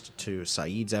introduced to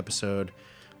Saeed's episode.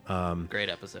 Great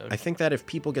episode. I think that if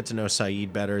people get to know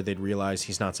Saeed better, they'd realize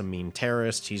he's not some mean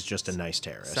terrorist. He's just a nice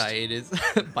terrorist. Saeed is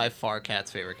by far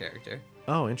Kat's favorite character.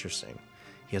 Oh, interesting.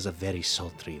 He has a very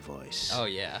sultry voice. Oh,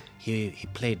 yeah. He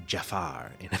played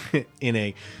Jafar in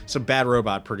a... So Bad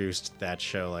Robot produced that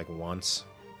show like once.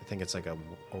 I think it's like a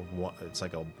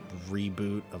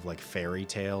reboot of like fairy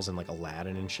tales and like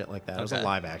Aladdin and shit like that. It was a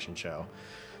live action show.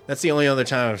 That's the only other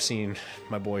time I've seen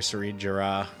my boy Saeed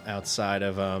Jarrah outside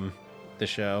of the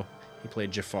show. He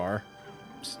played Jafar.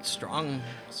 Strong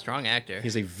actor.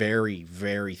 He's a very,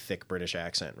 very thick British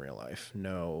accent in real life.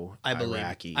 No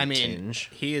Iraqi tinge.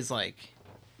 He is like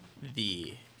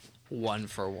the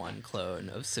 1-for-1 clone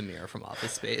of Samir from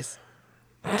Office Space.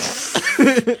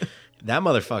 That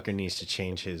motherfucker needs to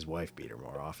change his wife beater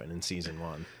more often in season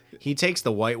 1. He takes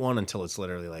the white one until it's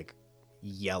literally like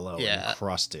yellow and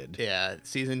crusted. Yeah,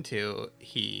 season 2,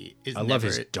 he is I love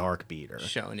his dark beater.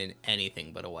 Shown in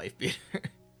anything but a wife beater.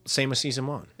 Same as season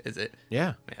 1. Is it?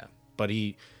 Yeah. Yeah. But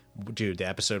dude, the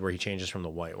episode where he changes from the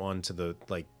white one to the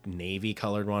like navy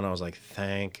colored one, I was like,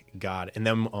 thank God. And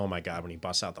then, oh my God, when he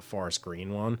busts out the forest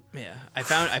green one. Yeah. I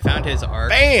found his arc.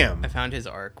 Bam! I found his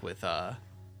arc with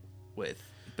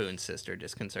Boone's sister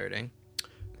disconcerting.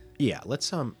 Yeah, let's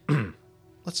talk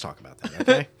about that,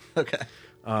 okay? Okay.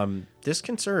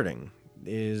 Disconcerting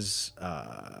is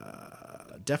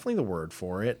definitely the word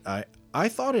for it. I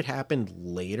thought it happened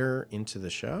later into the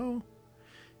show.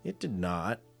 It did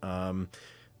not. I'm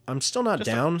still not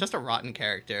down. Just a rotten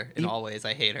character in all ways.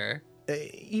 I hate her.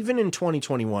 Even in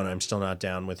 2021, I'm still not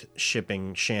down with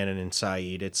shipping Shannon and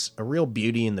Saeed. It's a real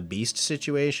Beauty and the Beast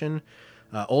situation.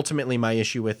 Ultimately, my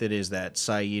issue with it is that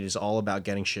Saeed is all about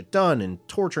getting shit done and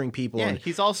torturing people. Yeah, and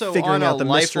he's also figuring on a out the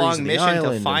mysteries lifelong of the mission to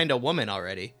island find a woman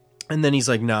already. And then he's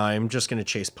like, nah, I'm just going to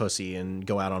chase pussy and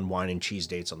go out on wine and cheese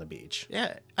dates on the beach.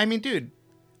 Yeah, I mean, dude,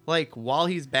 like, while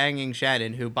he's banging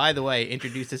Shannon, who, by the way,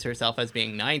 introduces herself as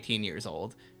being 19 years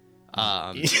old.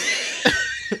 I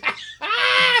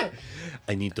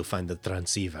need to find the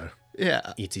transceiver.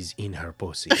 Yeah. It is in her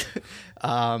pussy.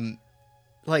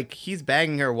 Like, he's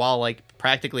banging her while, like,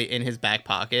 practically in his back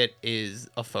pocket is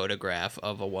a photograph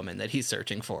of a woman that he's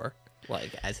searching for,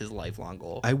 like, as his lifelong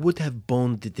goal. I would have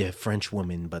boned the French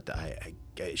woman, but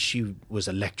she was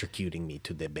electrocuting me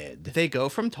to the bed. They go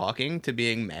from talking to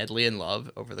being madly in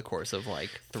love over the course of, like,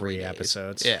 3 days.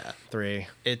 episodes. Yeah. 3.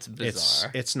 It's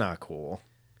bizarre. It's not cool.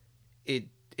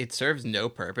 It serves no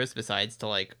purpose besides to,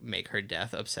 like, make her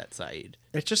death upset Saeed.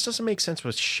 It just doesn't make sense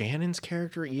with Shannon's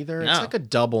character either. No. It's like a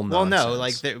double nonsense. Well, no,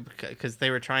 like, because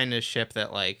they were trying to ship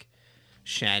that, like,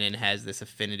 Shannon has this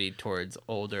affinity towards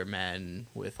older men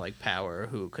with, like, power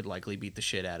who could likely beat the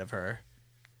shit out of her.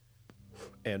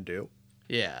 And do.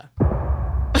 Yeah.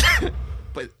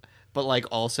 but like,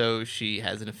 also she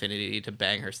has an affinity to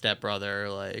bang her stepbrother,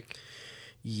 like...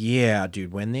 Yeah,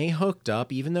 dude, when they hooked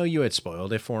up, even though you had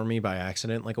spoiled it for me by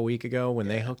accident like a week ago, when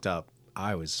they hooked up,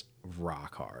 I was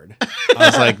rock hard. I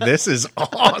was like, this is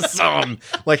awesome.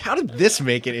 Like, how did this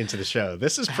make it into the show?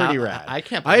 This is pretty rad. I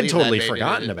can't I had believe totally that made it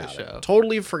forgotten into the about show. it.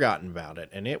 Totally forgotten about it,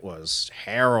 and it was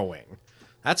harrowing.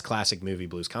 That's classic movie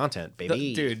blues content,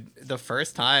 baby. Dude, the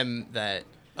first time that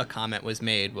a comment was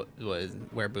made was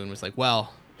where Boone was like,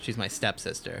 well, she's my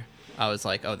stepsister. I was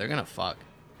like, oh, they're gonna fuck.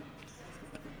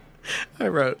 I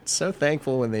wrote, so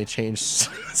thankful when they changed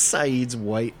Saeed's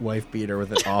white wife beater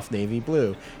with an off navy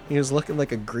blue. He was looking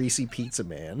like a greasy pizza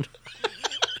man.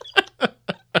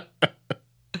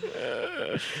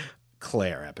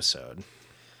 Claire episode.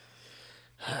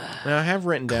 Now I have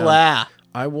written down, Claire.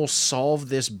 I will solve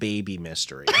this baby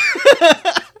mystery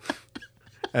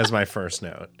as my first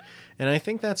note. And I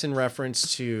think that's in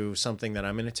reference to something that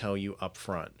I'm going to tell you up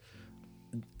front.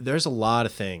 There's a lot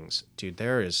of things. Dude,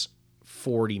 there is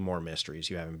 40 more mysteries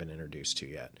you haven't been introduced to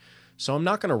yet. So I'm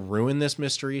not going to ruin this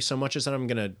mystery so much as that I'm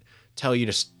going to tell you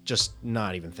to just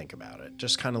not even think about it.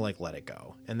 Just kind of like let it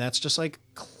go. And that's just like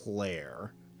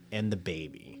Claire and the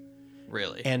baby.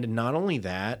 Really? And not only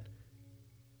that,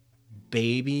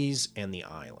 babies and the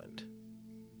island.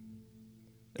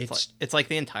 It's like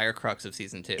the entire crux of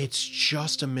season 2. It's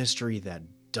just a mystery that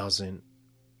doesn't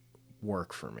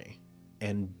work for me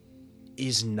and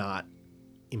is not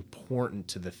important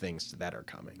to the things that are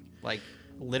coming. Like,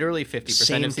 literally 50%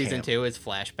 Same of season camp. 2 is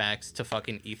flashbacks to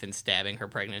fucking Ethan stabbing her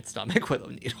pregnant stomach with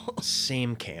a needle.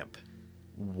 Same camp.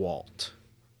 Walt.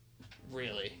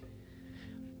 Really?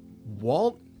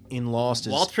 Walt in Lost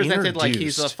is Walt's presented like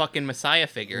he's a introduced fucking messiah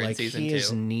figure in like season he 2.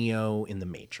 is Neo in the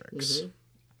Matrix.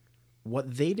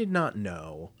 What they did not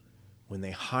know when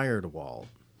they hired Walt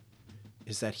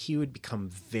is that he would become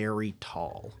very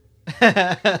tall.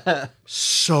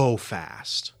 So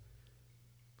fast.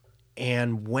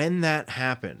 And when that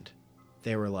happened,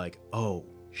 they were like, oh,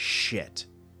 shit.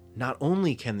 Not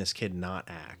only can this kid not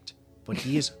act, but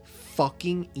he is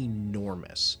fucking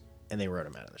enormous. And they wrote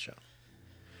him out of the show.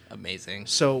 Amazing.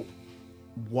 So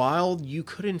while you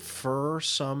could infer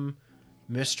some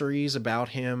mysteries about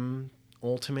him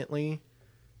ultimately,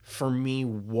 for me,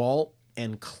 Walt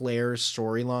and Claire's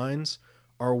storylines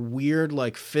are weird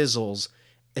like fizzles,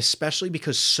 especially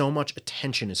because so much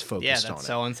attention is focused on it. Yeah, that's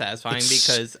so unsatisfying It's-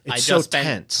 because I it's just so spent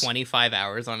tense. 25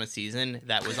 hours on a season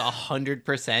that was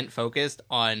 100% focused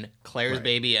on Claire's Right.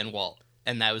 baby and Walt.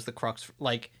 And that was the crux.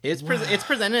 Like, it's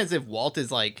presented as if Walt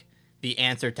is, like, the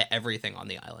answer to everything on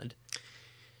the island.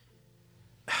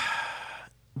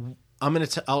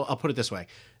 I'll put it this way.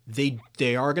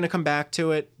 They are going to come back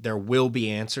to it. There will be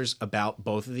answers about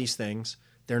both of these things.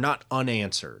 They're not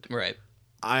unanswered. Right.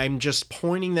 I'm just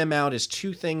pointing them out as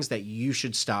two things that you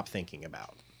should stop thinking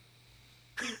about.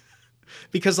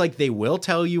 Because, like, they will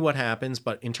tell you what happens,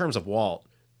 but in terms of Walt,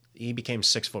 he became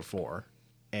 6'4",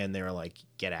 and they were like,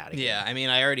 get out of here. Yeah, I mean,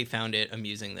 I already found it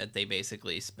amusing that they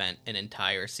basically spent an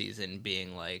entire season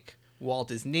being like,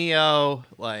 Walt is Neo,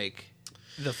 like,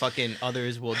 the fucking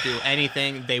others will do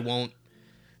anything. They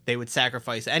would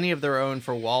sacrifice any of their own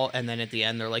for Walt, and then at the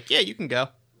end they're like, yeah, you can go.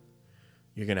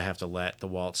 You're going to have to let the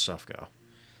Walt stuff go.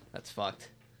 That's fucked.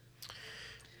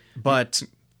 But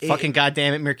Fucking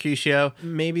goddamn it, Mercutio.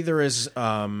 Maybe there is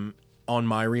on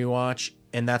my rewatch,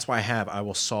 and that's why I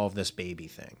will solve this baby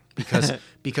thing.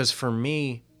 Because for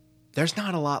me, there's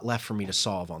not a lot left for me to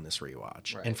solve on this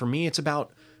rewatch. Right. And for me, it's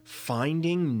about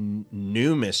finding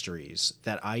new mysteries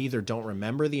that I either don't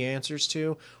remember the answers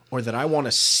to or that I want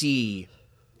to see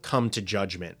come to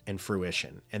judgment and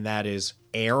fruition. And that is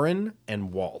Aaron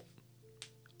and Walt.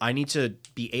 I need to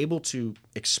be able to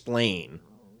explain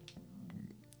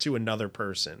to another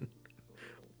person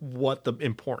what the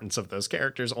importance of those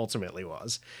characters ultimately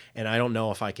was. And I don't know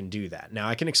if I can do that. Now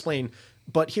I can explain,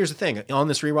 but here's the thing. On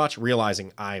this rewatch,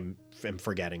 realizing I'm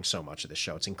forgetting so much of this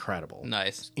show. It's incredible.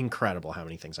 Nice. It's incredible how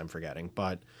many things I'm forgetting.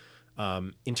 But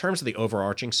in terms of the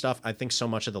overarching stuff, I think so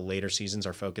much of the later seasons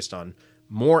are focused on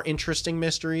more interesting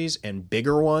mysteries and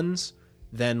bigger ones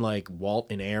than like Walt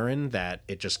and Aaron that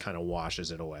it just kind of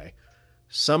washes it away.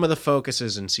 Some of the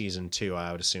focuses in season 2,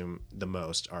 I would assume the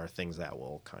most, are things that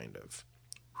will kind of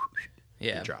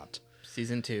be dropped.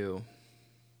 Season 2,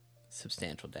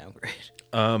 substantial downgrade.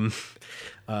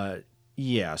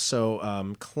 Yeah,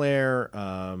 so Claire,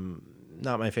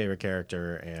 not my favorite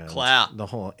character, and Claire. The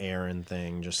whole Aaron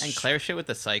thing just... And Claire shit with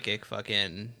the psychic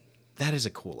fucking... That is a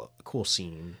cool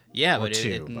scene. Yeah, but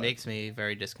it makes me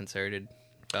very disconcerted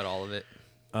about all of it.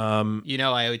 You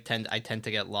know, I tend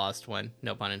to get lost when,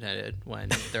 no pun intended, when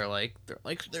they're like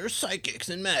there's psychics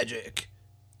and magic.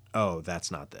 Oh, that's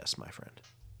not this, my friend.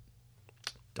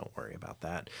 Don't worry about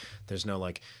that. There's no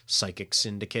like psychic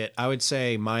syndicate. I would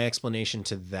say my explanation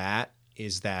to that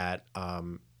is that,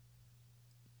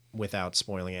 without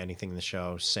spoiling anything in the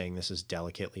show, saying this as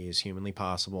delicately as humanly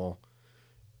possible,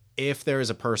 if there is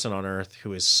a person on Earth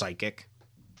who is psychic,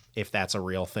 if that's a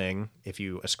real thing, if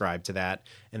you ascribe to that,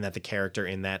 and that the character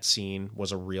in that scene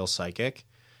was a real psychic,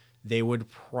 they would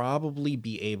probably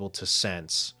be able to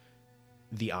sense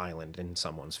the island in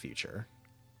someone's future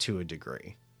to a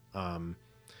degree.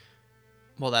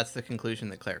 Well, that's the conclusion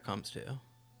that Claire comes to.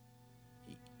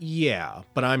 Yeah,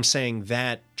 but I'm saying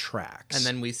that tracks. And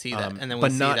then we see that, and then we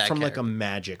but see not that from character. like a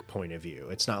magic point of view.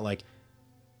 It's not like,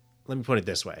 let me put it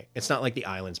this way. It's not like the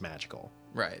island's magical.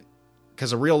 Right.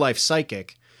 Because a real life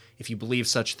psychic, if you believe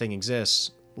such a thing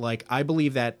exists, like I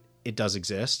believe that it does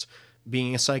exist.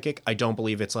 Being a psychic, I don't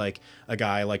believe it's like a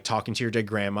guy like talking to your dead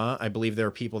grandma. I believe there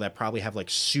are people that probably have like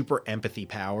super empathy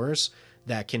powers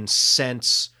that can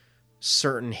sense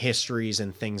certain histories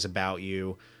and things about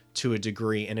you to a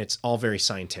degree, and it's all very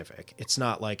scientific. It's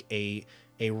not like a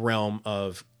realm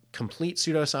of complete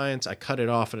pseudoscience. I cut it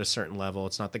off at a certain level.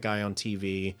 It's not the guy on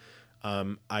TV.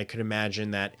 I could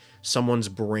imagine that someone's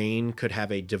brain could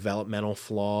have a developmental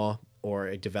flaw or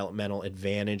a developmental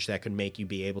advantage that could make you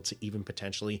be able to even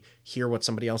potentially hear what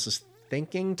somebody else is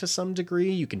thinking to some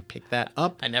degree. You can pick that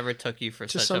up. I never took you for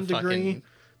to such some a degree, fucking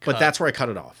but cuck. that's where I cut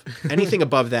it off. Anything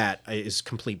above that is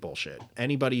complete bullshit.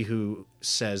 Anybody who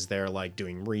says they're like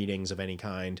doing readings of any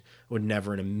kind would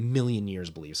never in a million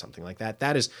years believe something like that.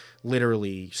 That is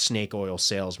literally snake oil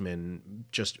salesman.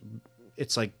 Just,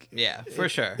 it's like, Yeah, for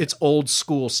sure. It's old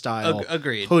school style.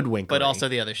 Agreed. Hoodwinkery. But also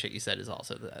the other shit you said is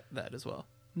also that as well.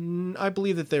 I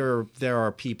believe that there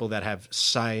are people that have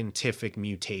scientific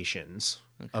mutations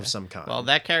of some kind. Well,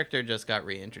 that character just got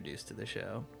reintroduced to the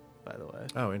show, by the way.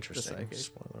 Oh, interesting. The psychic.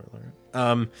 Spoiler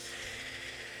alert.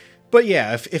 But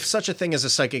yeah, if such a thing as a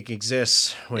psychic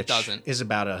exists, which doesn't. is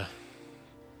about a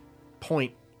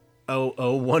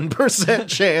 0.001%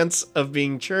 chance of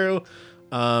being true,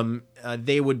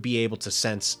 they would be able to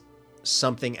sense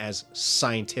something as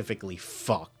scientifically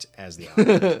fucked as the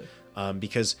island.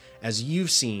 Because as you've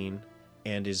seen,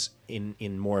 and is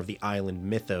in more of the island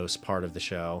mythos part of the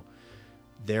show,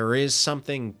 there is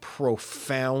something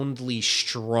profoundly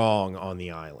strong on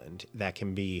the island that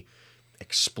can be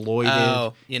exploited.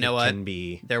 Oh, you know what? Can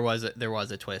be... There was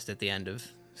a twist at the end of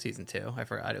season 2. I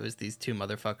forgot. It was these two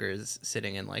motherfuckers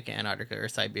sitting in like Antarctica or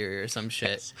Siberia or some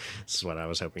shit. This is what I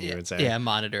was hoping you would say. Yeah,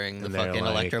 monitoring the And they're fucking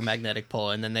like- electromagnetic pole,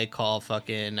 and then they call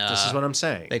fucking. This is what I'm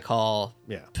saying. They call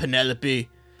Yeah. Penelope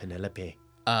Penelope.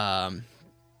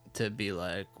 to be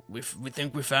like, we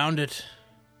think we found it.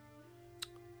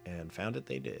 And found it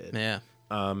they did. Yeah.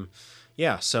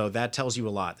 Yeah, so that tells you a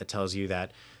lot. That tells you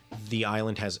that the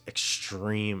island has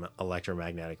extreme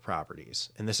electromagnetic properties.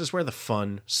 And this is where the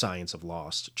fun science of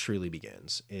Lost truly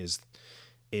begins, is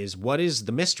what is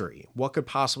the mystery? What could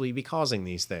possibly be causing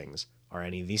these things? Are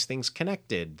any of these things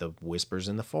connected? The whispers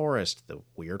in the forest, the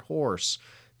weird horse,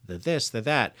 the this, the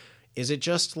that. Is it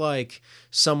just like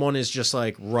someone is just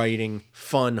like writing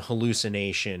fun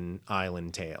hallucination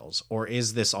island tales? Or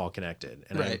is this all connected?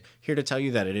 And I'm Right. here to tell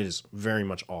you that it is very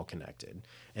much all connected.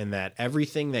 And that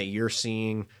everything that you're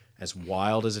seeing, as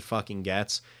wild as it fucking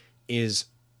gets, is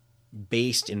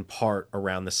based in part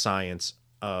around the science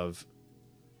of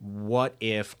what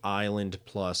if island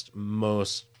plus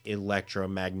most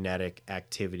electromagnetic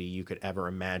activity you could ever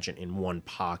imagine in one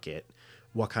pocket,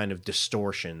 what kind of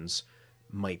distortions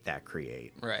might that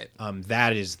create? Right.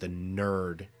 That is the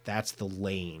nerd. That's the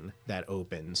lane that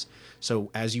opens. So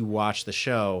as you watch the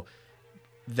show,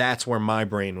 that's where my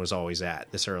brain was always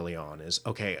at this early on is,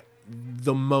 okay,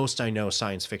 the most I know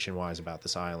science fiction wise about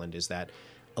this island is that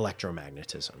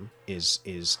electromagnetism is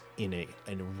in a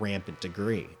rampant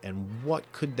degree. And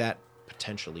what could that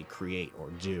potentially create or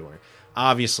do? Or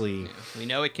obviously... Yeah, we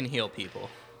know it can heal people.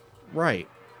 Right.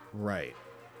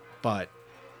 But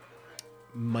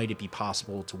might it be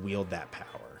possible to wield that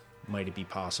power? Might it be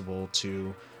possible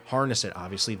to harness it?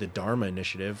 Obviously, the Dharma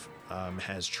Initiative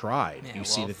has tried. Yeah, you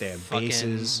see that they have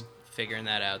bases. Figuring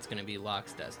that out is going to be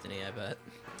Locke's destiny, I bet.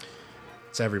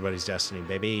 It's everybody's destiny,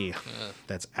 baby.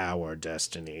 That's our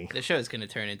destiny. The show is going to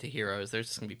turn into Heroes. There's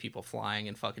just going to be people flying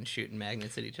and fucking shooting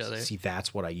magnets at each other. See,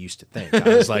 that's what I used to think.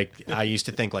 I used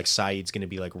to think like Saeed's going to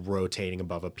be like rotating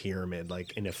above a pyramid,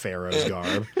 like in a pharaoh's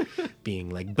garb, being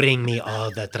like, "Bring me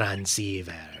all the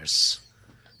transceivers,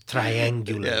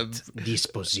 triangulate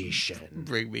disposition.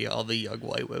 Bring me all the young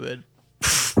white women."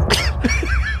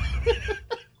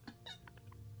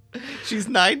 She's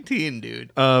 19,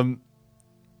 dude.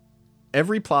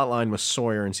 Every plot line with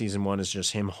Sawyer in season 1 is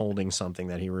just him holding something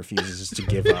that he refuses to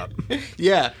give up.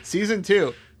 Yeah, season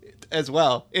 2 as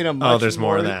well. In a much there's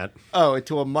more of that. Oh,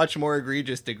 to a much more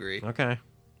egregious degree. Okay.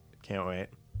 Can't wait.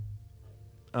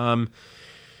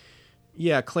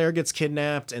 Yeah, Claire gets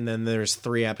kidnapped, and then there's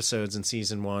 3 episodes in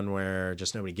season 1 where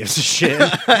just nobody gives a shit.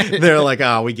 They're like,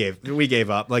 "Oh, we gave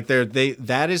up." Like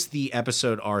that is the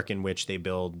episode arc in which they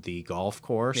build the golf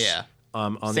course. Yeah.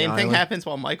 On Same the thing island. happens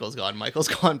while Michael's gone. Michael's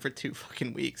gone for 2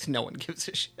 fucking weeks. No one gives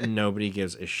a shit. Nobody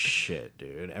gives a shit,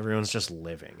 dude. Everyone's just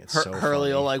living. It's so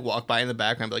Hurley funny. will like walk by in the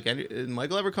background, and be like, "Did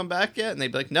Michael ever come back yet?" And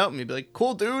they'd be like, "No." And he'd be like,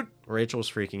 "Cool, dude." Rachel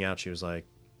was freaking out. She was like,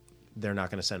 "They're not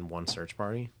going to send one search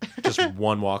party, just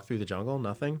one walk through the jungle,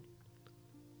 nothing."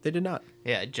 They did not.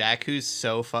 Yeah, Jack, who's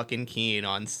so fucking keen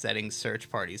on setting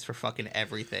search parties for fucking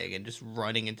everything and just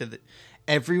running into the...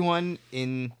 Everyone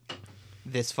in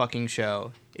this fucking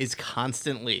show is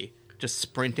constantly just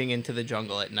sprinting into the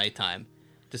jungle at nighttime,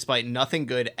 despite nothing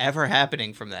good ever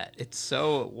happening from that. It's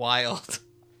so wild.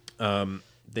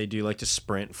 They do like to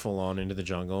sprint full on into the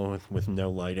jungle with no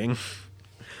lighting.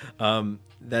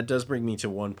 That does bring me to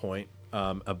one point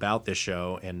about this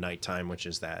show and nighttime, which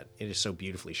is that it is so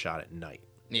beautifully shot at night.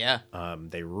 Yeah.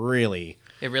 They really...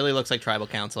 It really looks like Tribal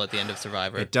Council at the end of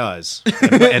Survivor. It does.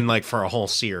 and like for a whole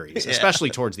series, especially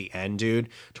towards the end, dude.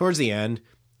 Towards the end,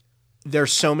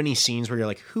 there's so many scenes where you're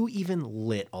like, who even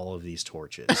lit all of these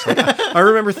torches? Like, I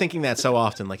remember thinking that so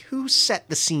often, like, who set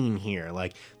the scene here?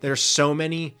 Like, there's so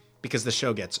many, because the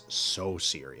show gets so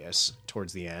serious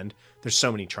towards the end. There's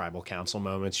so many Tribal Council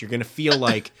moments. You're going to feel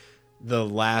like the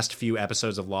last few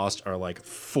episodes of Lost are like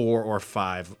 4 or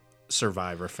 5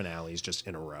 Survivor finales just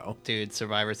in a row. Dude,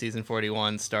 Survivor season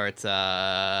 41 starts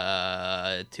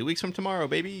 2 weeks from tomorrow,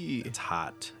 baby. It's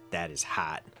hot. That is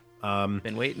hot.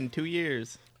 Been waiting 2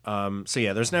 years. So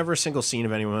yeah, there's never a single scene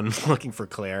of anyone looking for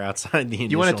Claire outside the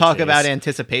initial You want to talk chase. about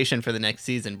anticipation for the next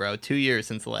season, bro. 2 years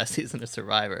since the last season of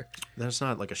Survivor. There's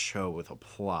not like a show with a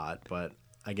plot, but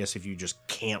I guess if you just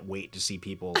can't wait to see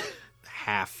people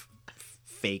half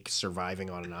fake surviving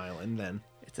on an island, then...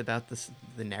 It's about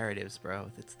the narratives, bro.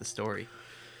 It's the story.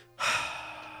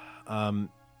 They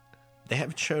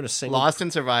haven't shown a single... Lost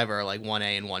and Survivor are like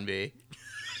 1A and 1B.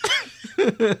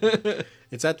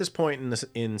 It's at this point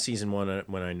in season 1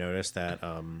 when I noticed that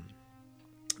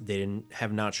they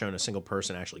have not shown a single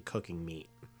person actually cooking meat.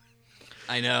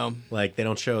 I know. Like, they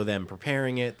don't show them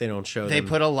preparing it. They don't show They them...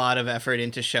 put a lot of effort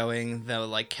into showing the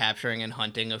like capturing and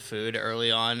hunting of food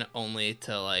early on, only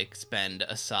to like spend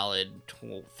a solid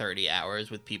 30 hours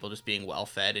with people just being well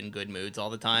fed and good moods all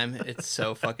the time. It's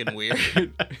so fucking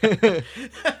weird.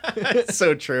 It's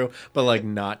so true. But like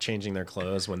not changing their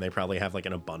clothes when they probably have like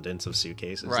an abundance of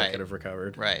suitcases Right. they could have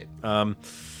recovered. Right.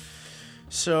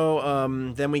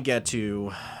 So then we get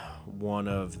to one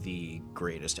of the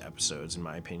greatest episodes, in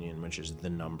my opinion, which is The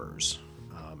Numbers.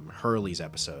 Hurley's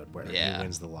episode where he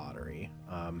wins the lottery.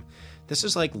 This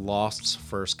is like Lost's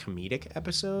first comedic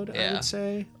episode, I would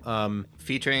say.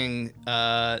 Featuring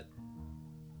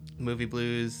Movie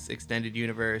Blues Extended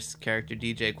Universe character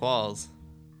DJ Qualls.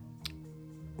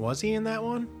 Was he in that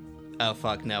one? Oh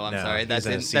fuck no! I'm No, sorry. he's That's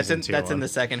in in season 2 that's in one. the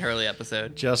second Hurley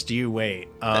episode. Just you wait.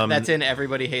 That's in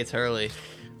Everybody Hates Hurley.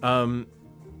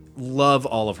 Love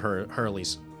all of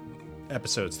Hurley's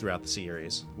episodes throughout the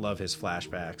series. Love his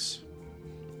flashbacks.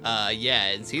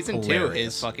 Yeah, in season 2, Hilarious.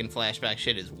 his fucking flashback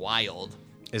shit is wild.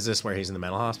 Is this where he's in the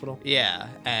mental hospital? Yeah,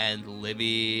 and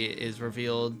Libby is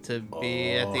revealed to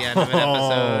be at the end of an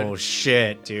episode. Oh,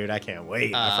 shit, dude. I can't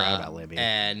wait. I forgot about Libby.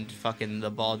 And fucking the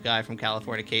bald guy from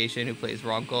Californication who plays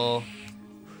Runkle.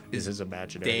 Is his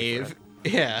imaginary Dave. friend.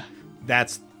 Yeah.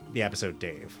 That's the episode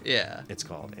Dave. Yeah. It's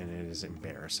called, and it is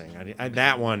embarrassing.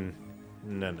 That one,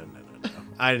 no.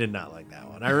 I did not like that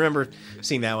one. I remember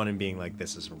seeing that one and being like,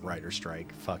 this is writer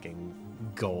strike fucking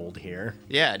gold here.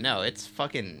 Yeah, no, it's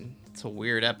a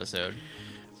weird episode.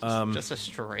 It's just a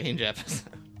strange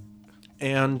episode.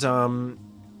 And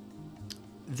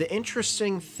the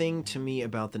interesting thing to me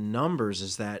about the numbers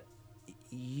is that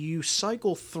you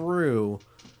cycle through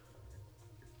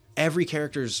every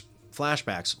character's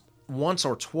flashbacks once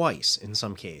or twice in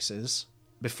some cases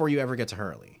before you ever get to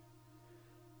Hurley.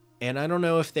 And I don't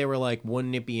know if they were like,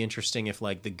 wouldn't it be interesting if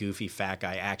like the goofy fat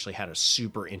guy actually had a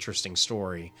super interesting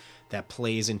story that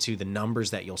plays into the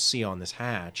numbers that you'll see on this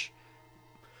hatch?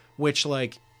 Which,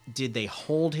 like, did they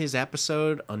hold his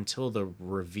episode until the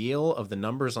reveal of the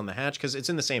numbers on the hatch? Because it's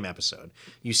in the same episode.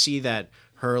 You see that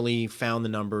Hurley found the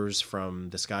numbers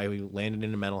from this guy who landed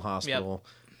in a mental hospital.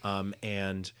 Yep.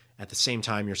 And at the same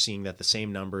time, you're seeing that the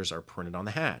same numbers are printed on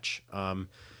the hatch.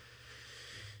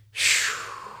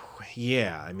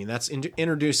 Yeah, I mean, that's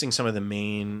introducing some of the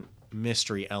main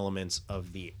mystery elements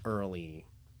of the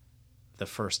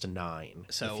first 9,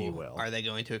 so, if you will. Are they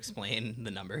going to explain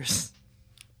the numbers?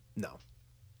 No.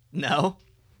 No?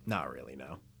 Not really,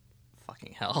 no.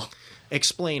 Fucking hell.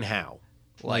 Explain how.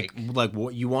 Like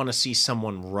what, you want to see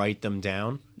someone write them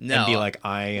down? No. And be like,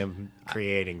 I am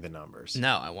creating the numbers.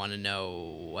 No, I want to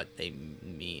know what they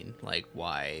mean. Like,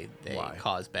 why they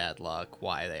cause bad luck,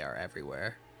 why they are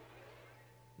everywhere.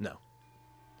 No.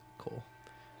 Cool.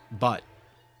 But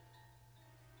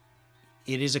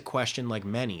it is a question like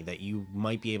many that you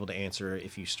might be able to answer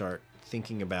if you start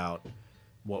thinking about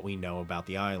what we know about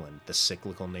the island, the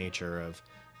cyclical nature of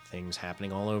things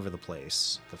happening all over the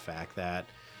place, the fact that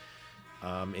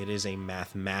it is a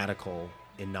mathematical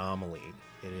anomaly.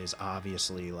 It is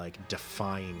obviously like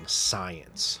defying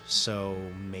science. So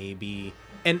maybe,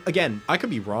 and again, I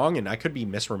could be wrong and I could be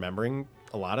misremembering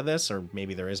a lot of this, or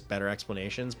maybe there is better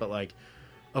explanations, but like,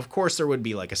 of course there would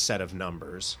be like a set of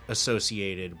numbers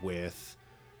associated with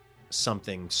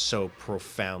something so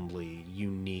profoundly,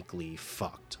 uniquely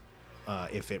fucked,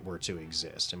 if it were to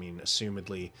exist. I mean,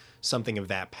 assumedly something of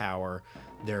that power,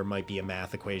 there might be a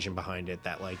math equation behind it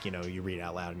that, like, you know, you read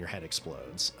out loud and your head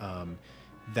explodes.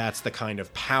 That's the kind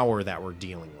of power that we're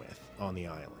dealing with on the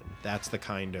island. That's the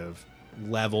kind of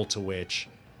level to which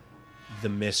the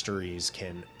mysteries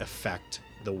can affect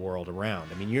the world around.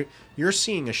 I mean, you're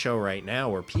seeing a show right now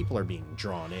where people are being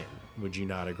drawn in. Would you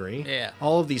not agree? Yeah.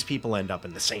 All of these people end up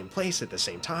in the same place at the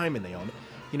same time, and they all,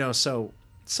 you know, so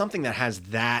something that has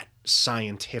that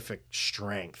scientific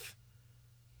strength,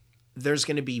 there's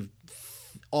going to be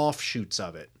offshoots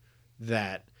of it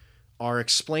that are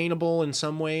explainable in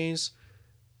some ways,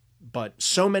 but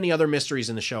so many other mysteries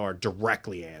in the show are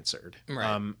directly answered.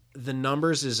 Right. The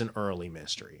numbers is an early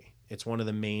mystery. It's one of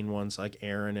the main ones, like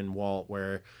Aaron and Walt,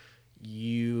 where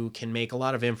you can make a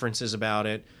lot of inferences about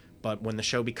it, but when the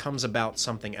show becomes about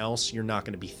something else, you're not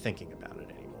going to be thinking about it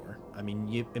anymore. I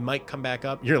mean, it might come back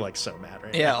up. You're like so mad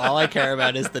right now. Yeah, all I care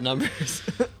about is the numbers.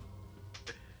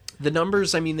 The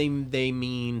numbers, I mean, they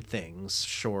mean things,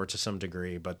 sure, to some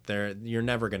degree, but you're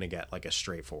never going to get like a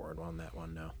straightforward one on that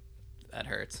one, no. That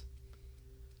hurts.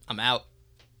 I'm out.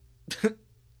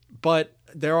 But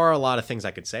there are a lot of things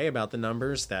I could say about the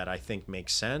numbers that I think make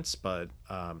sense, but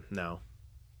no.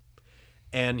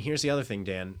 And here's the other thing,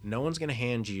 Dan. No one's going to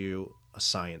hand you a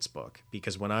science book,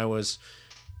 because when I was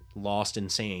lost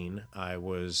and sane, I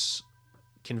was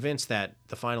convinced that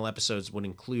the final episodes would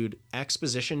include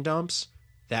exposition dumps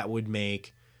that would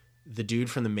make the dude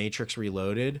from The Matrix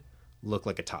Reloaded look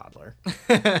like a toddler.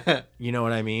 You know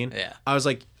what I mean? Yeah. I was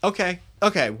like, okay,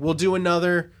 we'll do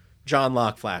another John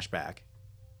Locke flashback.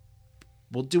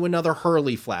 We'll do another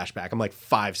Hurley flashback. I'm like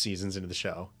 5 seasons into the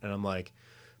show, and I'm like,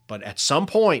 but at some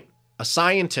point, a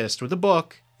scientist with a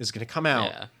book is going to come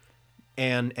out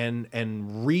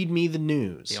and read me the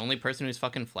news. The only person whose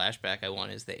fucking flashback I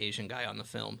want is the Asian guy on the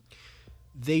film.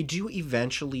 They do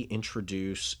eventually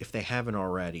introduce, if they haven't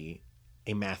already,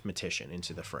 a mathematician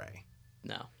into the fray.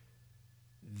 No.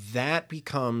 That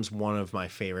becomes one of my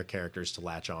favorite characters to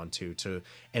latch on to,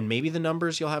 and maybe the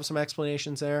numbers, you'll have some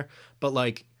explanations there, but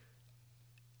like,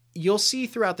 you'll see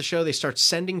throughout the show, they start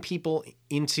sending people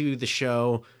into the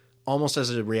show almost as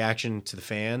a reaction to the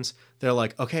fans. They're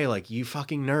like, okay, like, you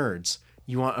fucking nerds,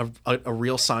 you want a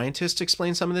real scientist to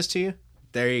explain some of this to you?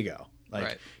 There you go. Like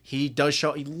Right. he does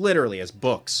show, he literally has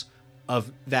books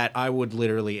of that I would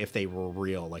literally, if they were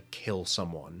real, like kill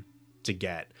someone to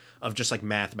get, of just like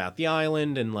math about the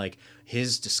island and like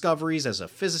his discoveries as a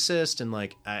physicist and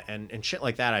like and shit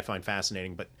like that I find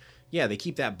fascinating. But yeah, they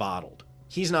keep that bottled.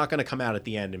 He's not going to come out at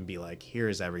the end and be like,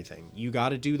 here's everything. You got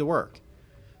to do the work.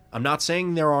 I'm not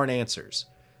saying there aren't answers.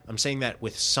 I'm saying that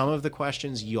with some of the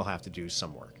questions, you'll have to do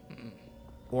some work.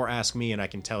 Or ask me and I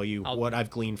can tell you what I've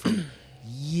gleaned from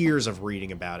years of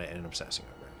reading about it and obsessing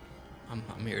over it.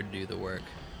 I'm here to do the work.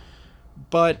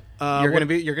 But You're gonna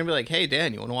be like, hey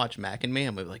Dan, you want to watch Mac and Me?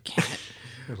 I'm gonna be like, can't.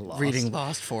 Lost. Reading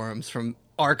Lost forums from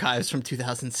archives from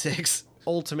 2006.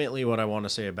 Ultimately, what I want to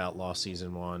say about Lost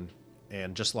Season 1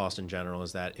 and just Lost in general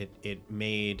is that it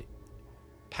made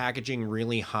packaging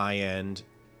really high-end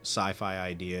sci-fi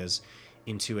ideas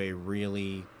into a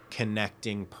really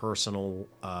connecting personal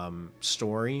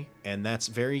story, and that's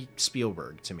very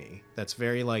Spielberg to me. That's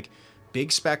very like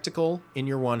big spectacle in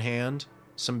your one hand,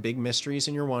 some big mysteries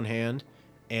in your one hand,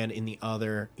 and in the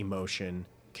other, emotion,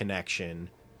 connection.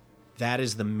 That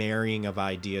is the marrying of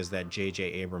ideas that J.J.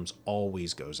 Abrams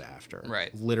always goes after.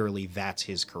 Right. Literally, that's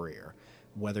his career.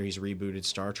 Whether he's rebooted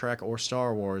Star Trek or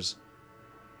Star Wars,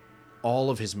 all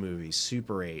of his movies,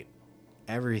 Super 8,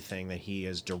 everything that he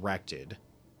has directed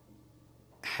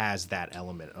has that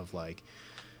element of like,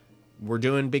 we're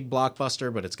doing big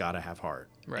blockbuster, but it's got to have heart.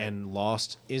 Right. And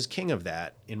Lost is king of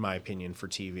that, in my opinion, for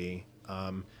TV.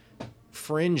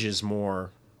 Fringe is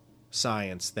more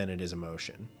science than it is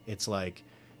emotion. It's like,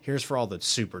 here's for all the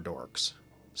super dorks.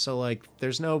 So like,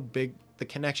 there's no big, the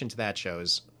connection to that show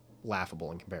is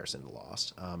laughable in comparison to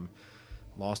Lost.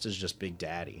 Lost is just Big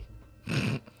Daddy.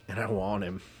 And I want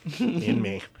him in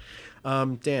me.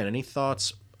 Dan, any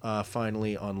thoughts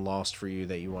finally on Lost for you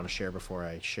that you want to share before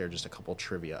I share just a couple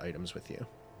trivia items with you?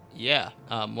 Yeah.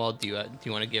 Well, do you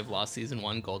want to give Lost Season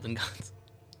 1 Golden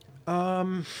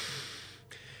Guns?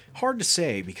 Hard to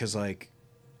say because like,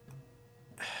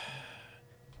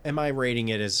 am I rating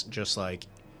it as just like,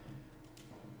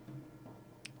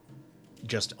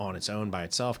 just on its own by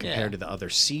itself compared to the other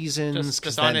seasons?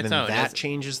 Just on its own. That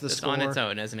changes the score. On its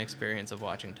own as an experience of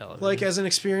watching television. Like, as an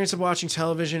experience of watching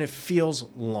television, it feels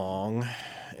long,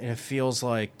 and it feels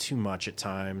like too much at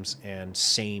times, and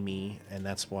samey, and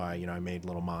that's why, you know, I made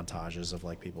little montages of,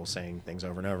 like, people saying things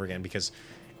over and over again, because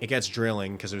it gets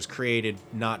drilling, because it was created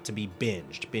not to be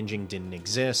binged. Binging didn't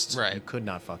exist. Right. You could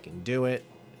not fucking do it.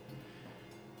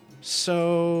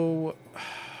 So,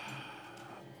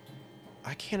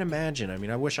 I can't imagine. I mean,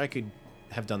 I wish I could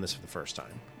have done this for the first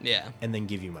time. Yeah. And then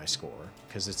give you my score,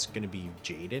 because it's going to be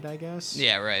jaded, I guess.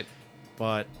 Yeah, right.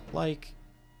 But like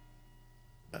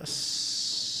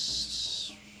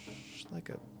it's like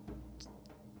a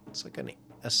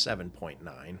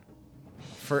 7.9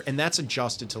 for, and that's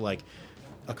adjusted to like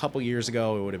a couple years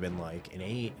ago it would have been like an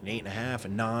 8, an 8.5, a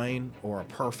 9, or a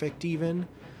perfect even.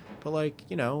 But like,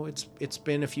 you know, it's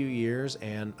been a few years,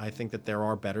 and I think that there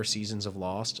are better seasons of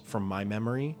Lost from my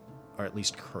memory, or at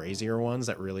least crazier ones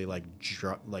that really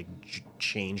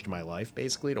changed my life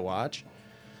basically to watch.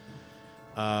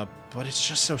 But it's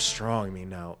just so strong. I mean,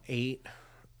 now 8,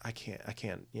 I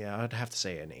can't. Yeah, I'd have to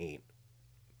say an 8.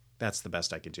 That's the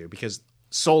best I could do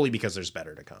solely because there's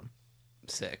better to come.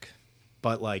 Sick.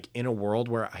 But like in a world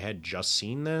where I had just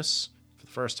seen this for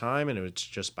the first time and it was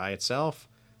just by itself,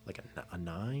 like a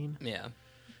 9. Yeah.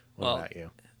 What about you?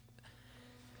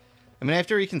 I mean, I have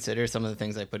to reconsider some of the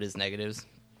things I put as negatives,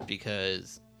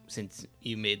 because since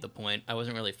you made the point, I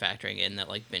wasn't really factoring in that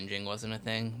like binging wasn't a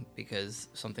thing, because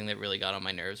something that really got on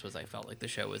my nerves was I felt like the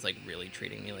show was like really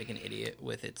treating me like an idiot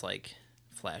with its like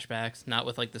flashbacks, not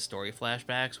with like the story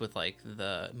flashbacks, with like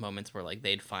the moments where like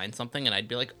they'd find something and I'd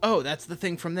be like, oh, that's the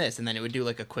thing from this, and then it would do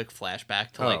like a quick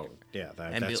flashback to like,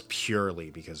 that's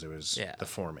purely because it was the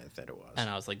format that it was. And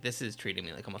I was like, this is treating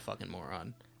me like I'm a fucking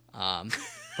moron.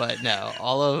 But no,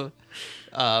 all of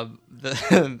I'm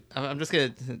just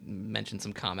gonna mention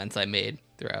some comments I made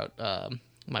throughout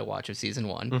my watch of season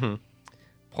 1. Mm-hmm.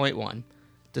 Point 1: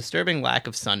 disturbing lack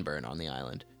of sunburn on the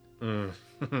island.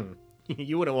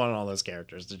 You wouldn't want all those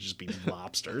characters to just be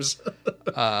lobsters.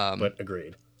 But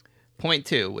agreed. Point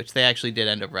 2, which they actually did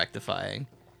end up rectifying: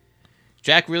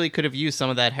 Jack really could have used some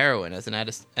of that heroin as an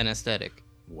anesthetic.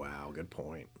 Wow, good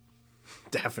point.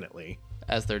 Definitely.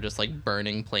 As they're just like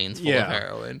burning planes full of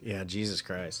heroin. Yeah, Jesus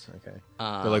Christ. Okay.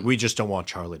 They're like, we just don't want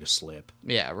Charlie to slip.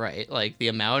 Yeah, right. Like the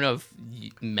amount of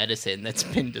medicine that's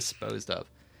been disposed of.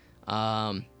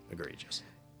 Egregious.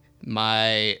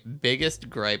 My biggest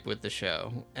gripe with the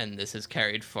show, and this is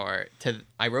carried far to,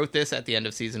 I wrote this at the end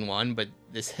of season 1, but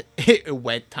it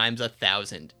went times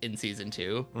 1,000 in season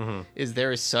 2, is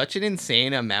there is such an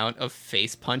insane amount of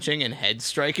face punching and head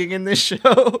striking in this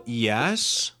show.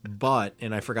 Yes, but,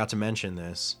 and I forgot to mention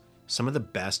this, some of the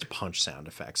best punch sound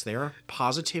effects. They are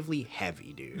positively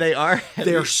heavy, dude. They are heavy.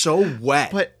 They're so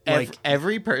wet. But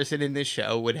every person in this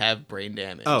show would have brain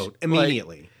damage. Oh,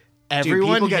 immediately. Everyone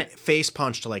Dude, people get face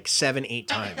punched like 7-8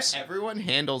 times. Everyone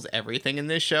handles everything in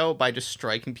this show by just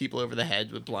striking people over the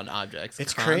head with blunt objects.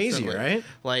 It's constantly. crazy, right?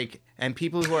 Like, and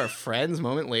people who are friends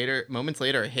moments later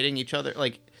are hitting each other,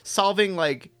 like solving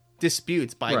like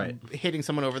disputes by hitting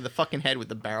someone over the fucking head with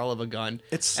the barrel of a gun.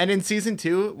 And in season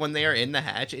 2, when they are in the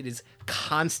hatch, it is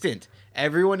constant.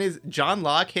 John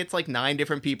Locke hits like 9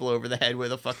 different people over the head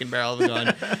with a fucking barrel of a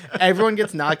gun. Everyone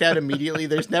gets knocked out immediately.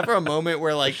 There's never a moment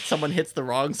where like someone hits the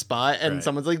wrong spot and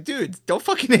someone's like, dude, don't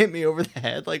fucking hit me over the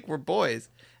head. Like, we're boys.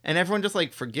 And everyone just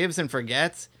like forgives and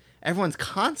forgets. Everyone's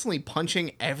constantly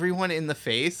punching everyone in the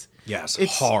face. Yes,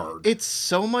 it's hard. It's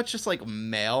so much just like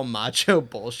male macho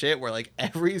bullshit where like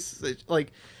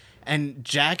and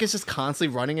Jack is just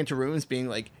constantly running into rooms being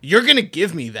like, you're going to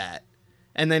give me that.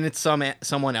 And then it's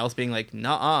someone else being like,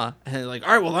 "Nuh-uh," and they're like,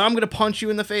 "All right, well, I'm gonna punch you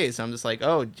in the face." I'm just like,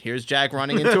 "Oh, here's Jack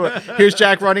running into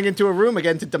a room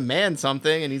again to demand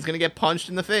something, and he's gonna get punched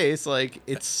in the face." Like,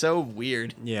 it's so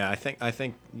weird. Yeah, I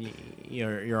think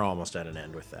you're almost at an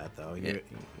end with that though.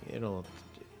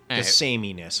 The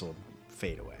sameness will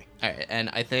fade away. All right, and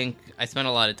I think I spent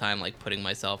a lot of time like putting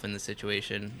myself in the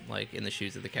situation, like in the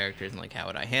shoes of the characters, and like how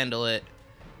would I handle it,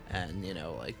 and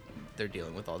like. They're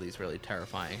dealing with all these really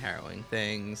terrifying, harrowing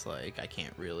things. Like, I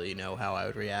can't really know how I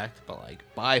would react, but like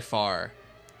by far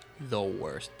the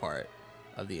worst part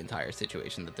of the entire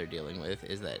situation that they're dealing with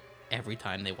is that every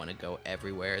time they want to go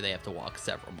everywhere, they have to walk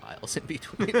several miles in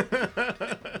between.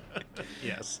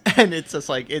 Yes. And it's just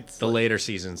like, it's the later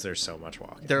seasons, there's so much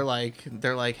walking. They're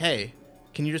like, "Hey,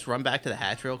 can you just run back to the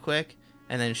hatch real quick?"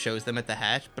 And then shows them at the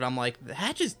hatch. But I'm like, the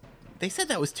hatch they said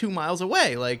that was 2 miles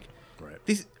away. Like,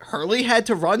 Hurley had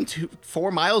to run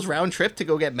 4 miles round trip to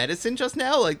go get medicine just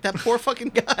now? Like, that poor fucking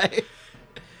guy.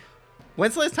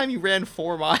 When's the last time you ran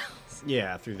 4 miles?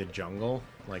 Yeah, through the jungle,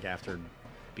 like after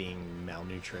being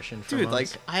malnutrition for Dude,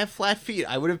 months. like, I have flat feet.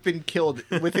 I would have been killed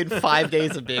within 5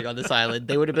 days of being on this island.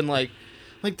 They would have been like,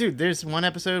 dude, there's one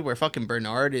episode where fucking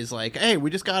Bernard is like, "Hey, we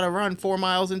just gotta run 4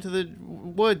 miles into the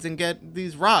woods and get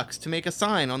these rocks to make a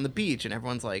sign on the beach." And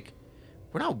everyone's like,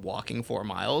 "We're not walking 4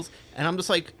 miles." And I'm just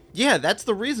like, yeah, that's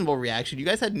the reasonable reaction. You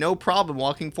guys had no problem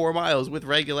walking 4 miles with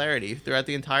regularity throughout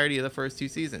the entirety of the first 2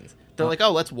 seasons. They're like,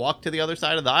 "Oh, let's walk to the other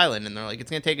side of the island." And they're like, "It's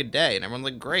going to take a day." And everyone's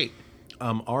like, "Great."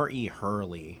 R.E.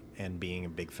 Hurley, and being a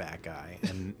big fat guy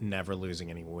and never losing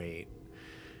any weight,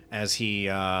 as he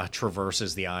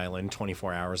traverses the island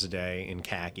 24 hours a day in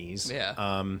khakis.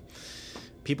 Yeah.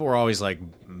 People were always like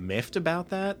miffed about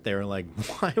that. They were like,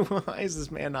 why is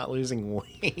this man not losing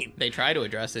weight? They try to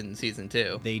address it in season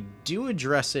 2. They do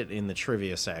address it in the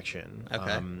trivia section.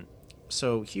 Okay.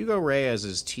 So Hugo Reyes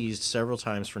is teased several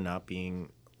times for not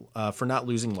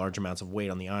losing large amounts of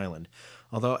weight on the island.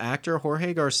 Although actor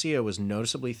Jorge Garcia was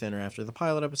noticeably thinner after the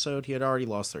pilot episode, he had already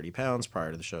lost 30 pounds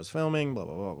prior to the show's filming, blah,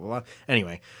 blah, blah, blah, blah.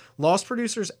 Anyway, Lost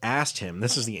producers asked him,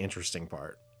 this is the interesting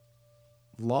part.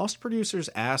 Lost producers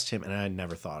asked him, and I had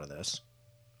never thought of this.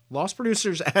 Lost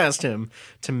producers asked him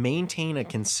to maintain a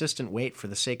consistent weight for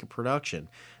the sake of production,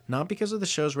 not because of the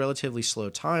show's relatively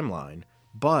slow timeline,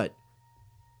 but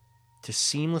to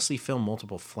seamlessly film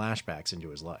multiple flashbacks into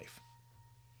his life.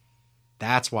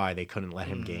 That's why they couldn't let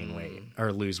him gain weight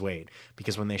or lose weight,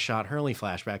 because when they shot Hurley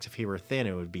flashbacks, if he were thin,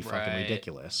 it would be fucking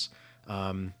ridiculous.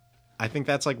 I think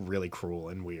that's like really cruel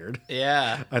and weird.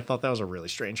 Yeah. I thought that was a really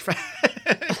strange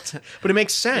fact. But it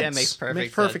makes sense. Yeah, it makes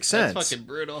perfect sense. That's fucking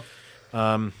brutal.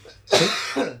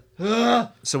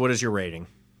 So what is your rating?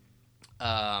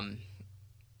 9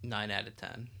 out of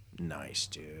 10. Nice,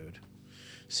 dude.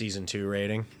 Season 2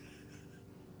 rating?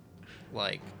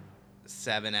 Like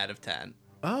 7 out of 10.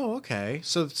 Oh, okay.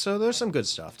 So there's some good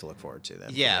stuff to look forward to then.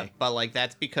 Yeah, but like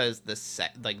that's because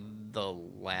the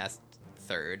last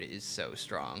third is so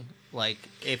strong. Like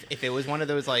if it was one of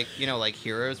those like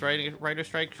Heroes writer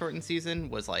strike shortened season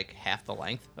was like half the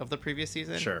length of the previous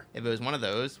season. Sure. If it was one of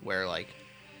those where like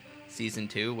season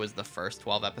 2 was the first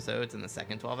 12 episodes and the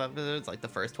second 12 episodes, like the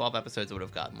first 12 episodes would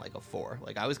have gotten like a 4.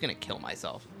 Like I was gonna kill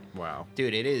myself. Wow.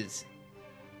 Dude, it is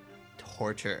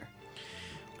torture.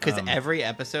 Because every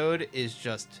episode is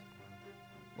just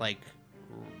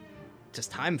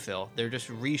time fill. They're just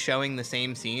re-showing the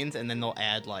same scenes, and then they'll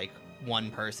add like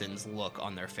one person's look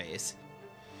on their face.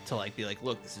 to like be like,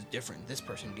 look, this is different. This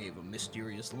person gave a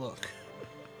mysterious look.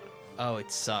 Oh,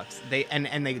 it sucks. They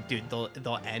dude,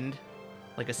 they'll end,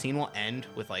 like a scene will end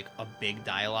with like a big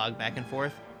dialogue back and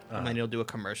forth, and then you'll do a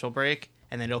commercial break,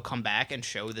 and then it'll come back and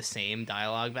show the same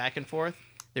dialogue back and forth.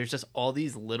 There's just all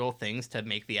these little things to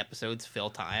make the episodes fill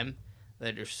time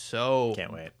that are so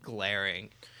Can't wait. glaring.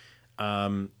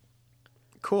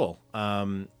 Cool. A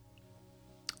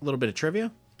little bit of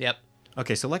trivia. Yep.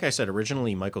 Okay, so like I said,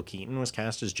 originally Michael Keaton was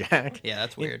cast as Jack. Yeah,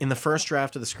 that's weird. In the first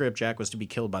draft of the script, Jack was to be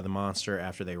killed by the monster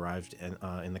after they arrived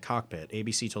in the cockpit.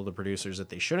 ABC told the producers that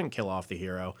they shouldn't kill off the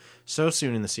hero so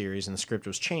soon in the series, and the script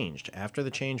was changed. After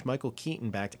the change, Michael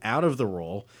Keaton backed out of the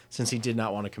role since he did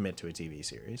not want to commit to a TV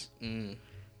series.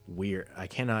 Weird. I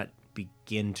cannot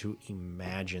begin to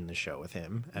imagine the show with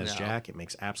him as Jack. It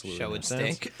makes absolutely no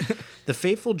sense. Stink. The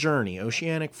Fateful Journey,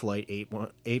 Oceanic Flight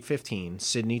 815,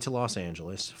 Sydney to Los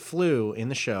Angeles, flew in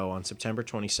the show on September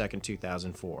 22nd,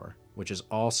 2004, which is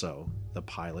also the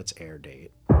pilot's air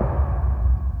date.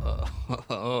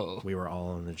 Oh. We were all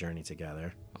on the journey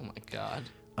together. Oh my god.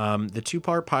 The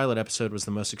two-part pilot episode was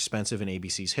the most expensive in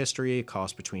ABC's history. It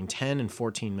cost between $10 and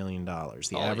 $14 million. The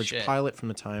Holy average shit. pilot from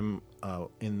the time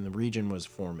in the region was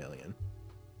 $4 million.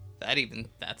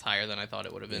 That's higher than I thought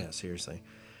it would have been. Yeah, seriously.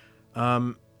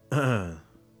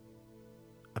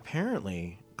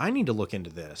 Apparently, I need to look into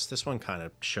this. This one kind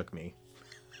of shook me.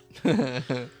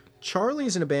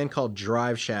 Charlie's in a band called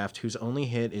Drive Shaft, whose only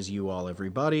hit is You All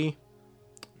Everybody.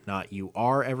 Not You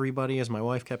Are Everybody, as my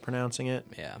wife kept pronouncing it.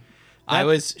 Yeah. I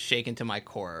was shaken to my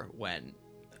core when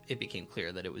it became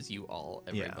clear that it was You All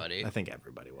Everybody. Yeah, I think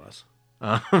everybody was.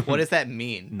 What does that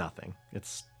mean? Nothing.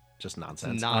 It's just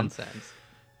nonsense. Nonsense.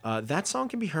 That song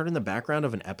can be heard in the background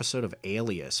of an episode of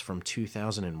Alias from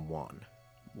 2001.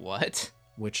 What?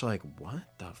 Which, like, what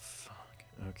the fuck?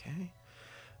 Okay.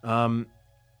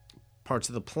 Parts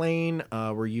of the Plane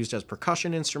were used as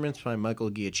percussion instruments by Michael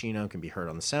Giacchino, can be heard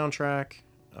on the soundtrack.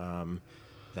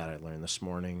 That I learned this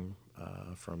morning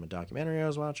from a documentary I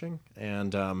was watching.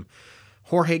 And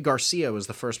Jorge Garcia was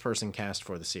the first person cast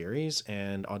for the series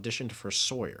and auditioned for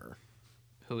Sawyer.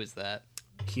 Who is that?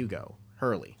 Hugo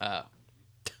Hurley. Oh.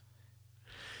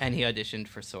 And he auditioned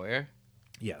for Sawyer?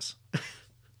 Yes.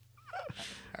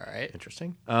 All right.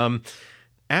 Interesting.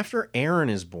 After Aaron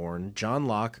is born, John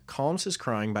Locke calms his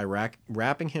crying by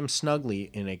wrapping him snugly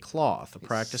in a cloth, a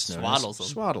practice known as Swaddles him.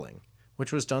 swaddling,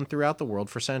 which was done throughout the world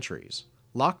for centuries.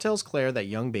 Locke tells Claire that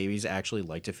young babies actually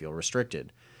like to feel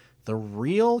restricted. The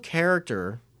real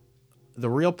person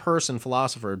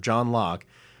philosopher, John Locke,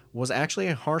 was actually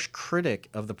a harsh critic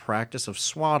of the practice of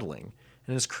swaddling,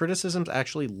 and his criticisms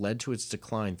actually led to its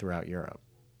decline throughout Europe.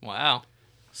 Wow.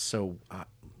 So,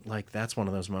 that's one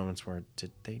of those moments where,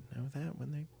 did they know that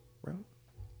when they wrote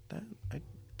that? I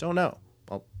don't know.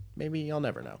 Well, maybe I'll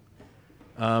never know.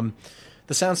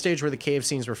 The soundstage where the cave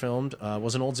scenes were filmed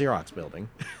was an old Xerox building.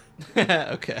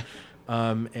 Okay.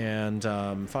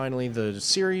 Finally, the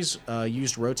series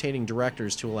used rotating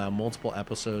directors to allow multiple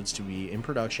episodes to be in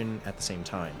production at the same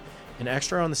time. An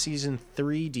extra on the season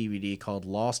 3 DVD called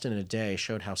Lost in a Day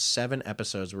showed how 7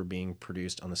 episodes were being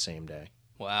produced on the same day.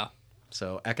 Wow.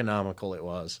 So economical it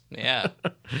was. Yeah.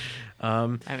 I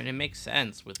mean, it makes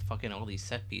sense with fucking all these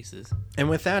set pieces. And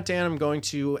with that, Dan, I'm going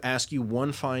to ask you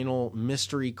one final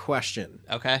mystery question.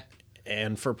 Okay.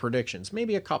 And for predictions,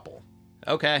 maybe a couple.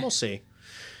 Okay. We'll see.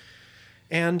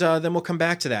 And then we'll come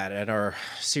back to that at our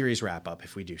series wrap-up,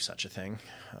 if we do such a thing.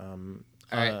 All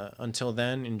right. Until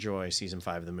then, enjoy Season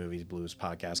 5 of the Movies Blues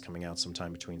podcast coming out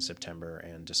sometime between September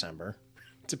and December,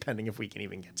 depending if we can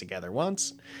even get together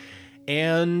once.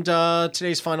 And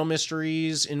today's final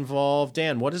mysteries involve,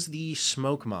 Dan, what is the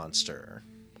smoke monster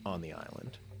on the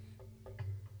island?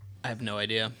 I have no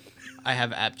idea. I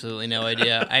have absolutely no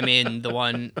idea. I mean, the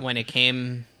one, when it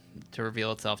came to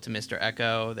reveal itself to Mr.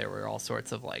 Echo, there were all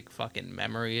sorts of, like, fucking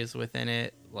memories within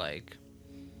it. Like,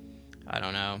 I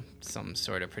don't know, some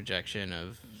sort of projection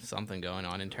of something going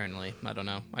on internally. I don't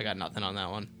know. I got nothing on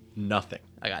that one. Nothing.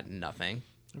 I got nothing.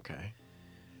 Okay.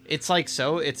 It's like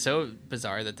it's so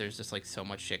bizarre that there's just like so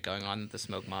much shit going on that the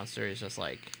smoke monster is just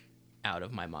like out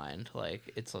of my mind.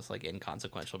 Like, it's just like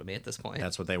inconsequential to me at this point.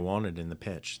 That's what they wanted in the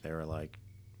pitch. They were like,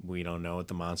 we don't know what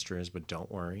the monster is, but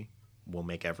don't worry. We'll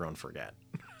make everyone forget.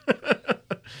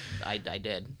 I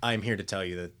did. I'm here to tell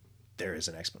you that there is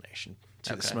an explanation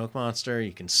to the Okay. smoke monster.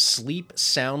 You can sleep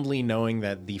soundly knowing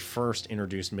that the first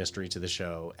introduced mystery to the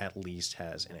show at least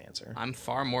has an answer. I'm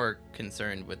far more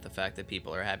concerned with the fact that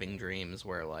people are having dreams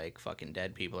where like fucking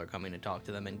dead people are coming to talk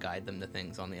to them and guide them to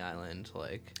things on the island.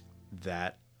 Like,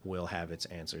 That will have its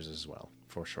answers as well,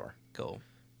 for sure. cool.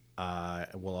 I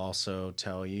will also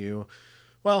tell you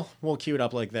Well, we'll cue it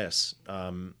up like this.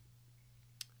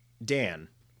 Dan,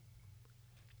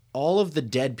 all of the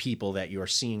dead people that you're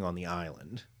seeing on the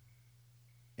island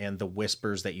and the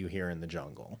whispers that you hear in the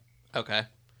jungle. Okay.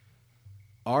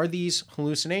 Are these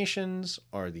hallucinations?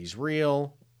 Are these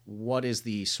real? What is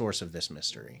the source of this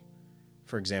mystery?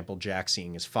 For example, Jack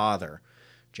seeing his father.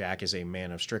 Jack is a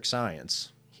man of strict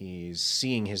science. He's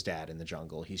seeing his dad in the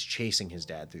jungle. He's chasing his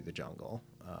dad through the jungle.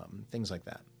 Things like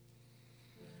that.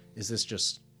 Is this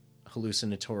just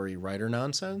hallucinatory writer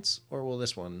nonsense, or will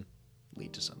this one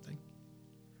lead to something?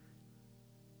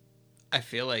 I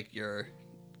feel like you're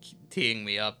teeing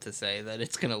me up to say that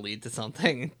it's going to lead to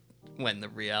something when the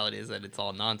reality is that it's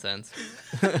all nonsense.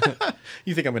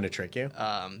 You think I'm going to trick you?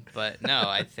 But no,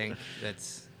 I think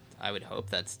I would hope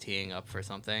that's teeing up for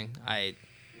something. I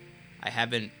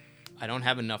don't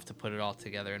have enough to put it all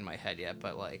together in my head yet,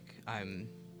 but like I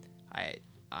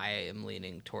am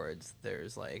leaning towards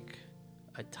there's like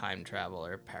a time travel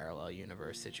or parallel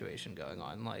universe situation going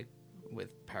on, like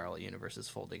with parallel universes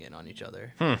folding in on each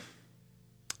other.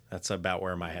 That's about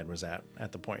where my head was at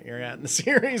the point you're at in the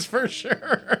series, for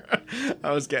sure.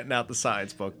 I was getting out the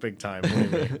science book big time.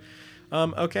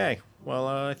 Okay, well,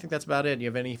 I think that's about it. Do you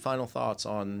have any final thoughts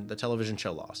on the television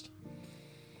show Lost?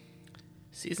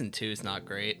 Season 2 is not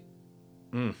great.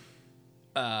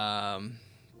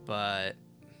 But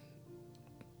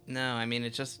no, I mean,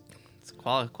 it's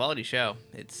a quality show.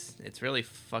 It's really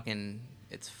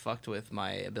it's fucked with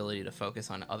my ability to focus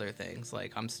on other things.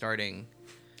 Like, I'm starting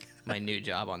my new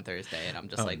job on Thursday, and I'm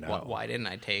just why didn't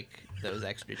I take those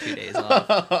extra 2 days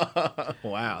off?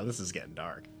 Wow, this is getting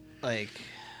dark. Like,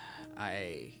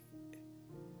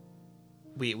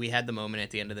 we had the moment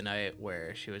at the end of the night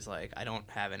where she was like, I don't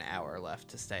have an hour left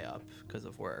to stay up because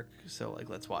of work, so like,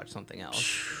 let's watch something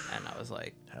else. And I was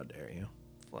like, how dare you?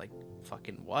 Like,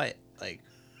 fucking what? Like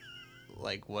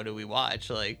what do we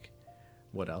watch? Like,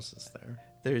 what else is there?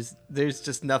 There's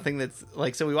just nothing that's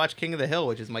like. So we watched King of the Hill,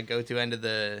 which is my go-to end of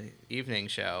the evening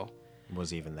show.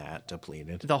 Was even that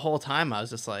depleted? The whole time I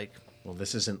was just like, well,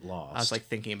 this isn't Lost. I was like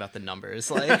thinking about the numbers.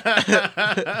 Like,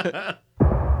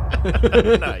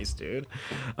 nice, dude.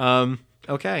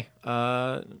 Okay.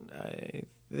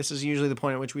 This is usually the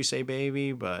point at which we say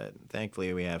baby, but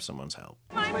thankfully we have someone's help.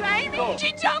 My baby!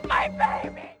 She took my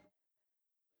baby!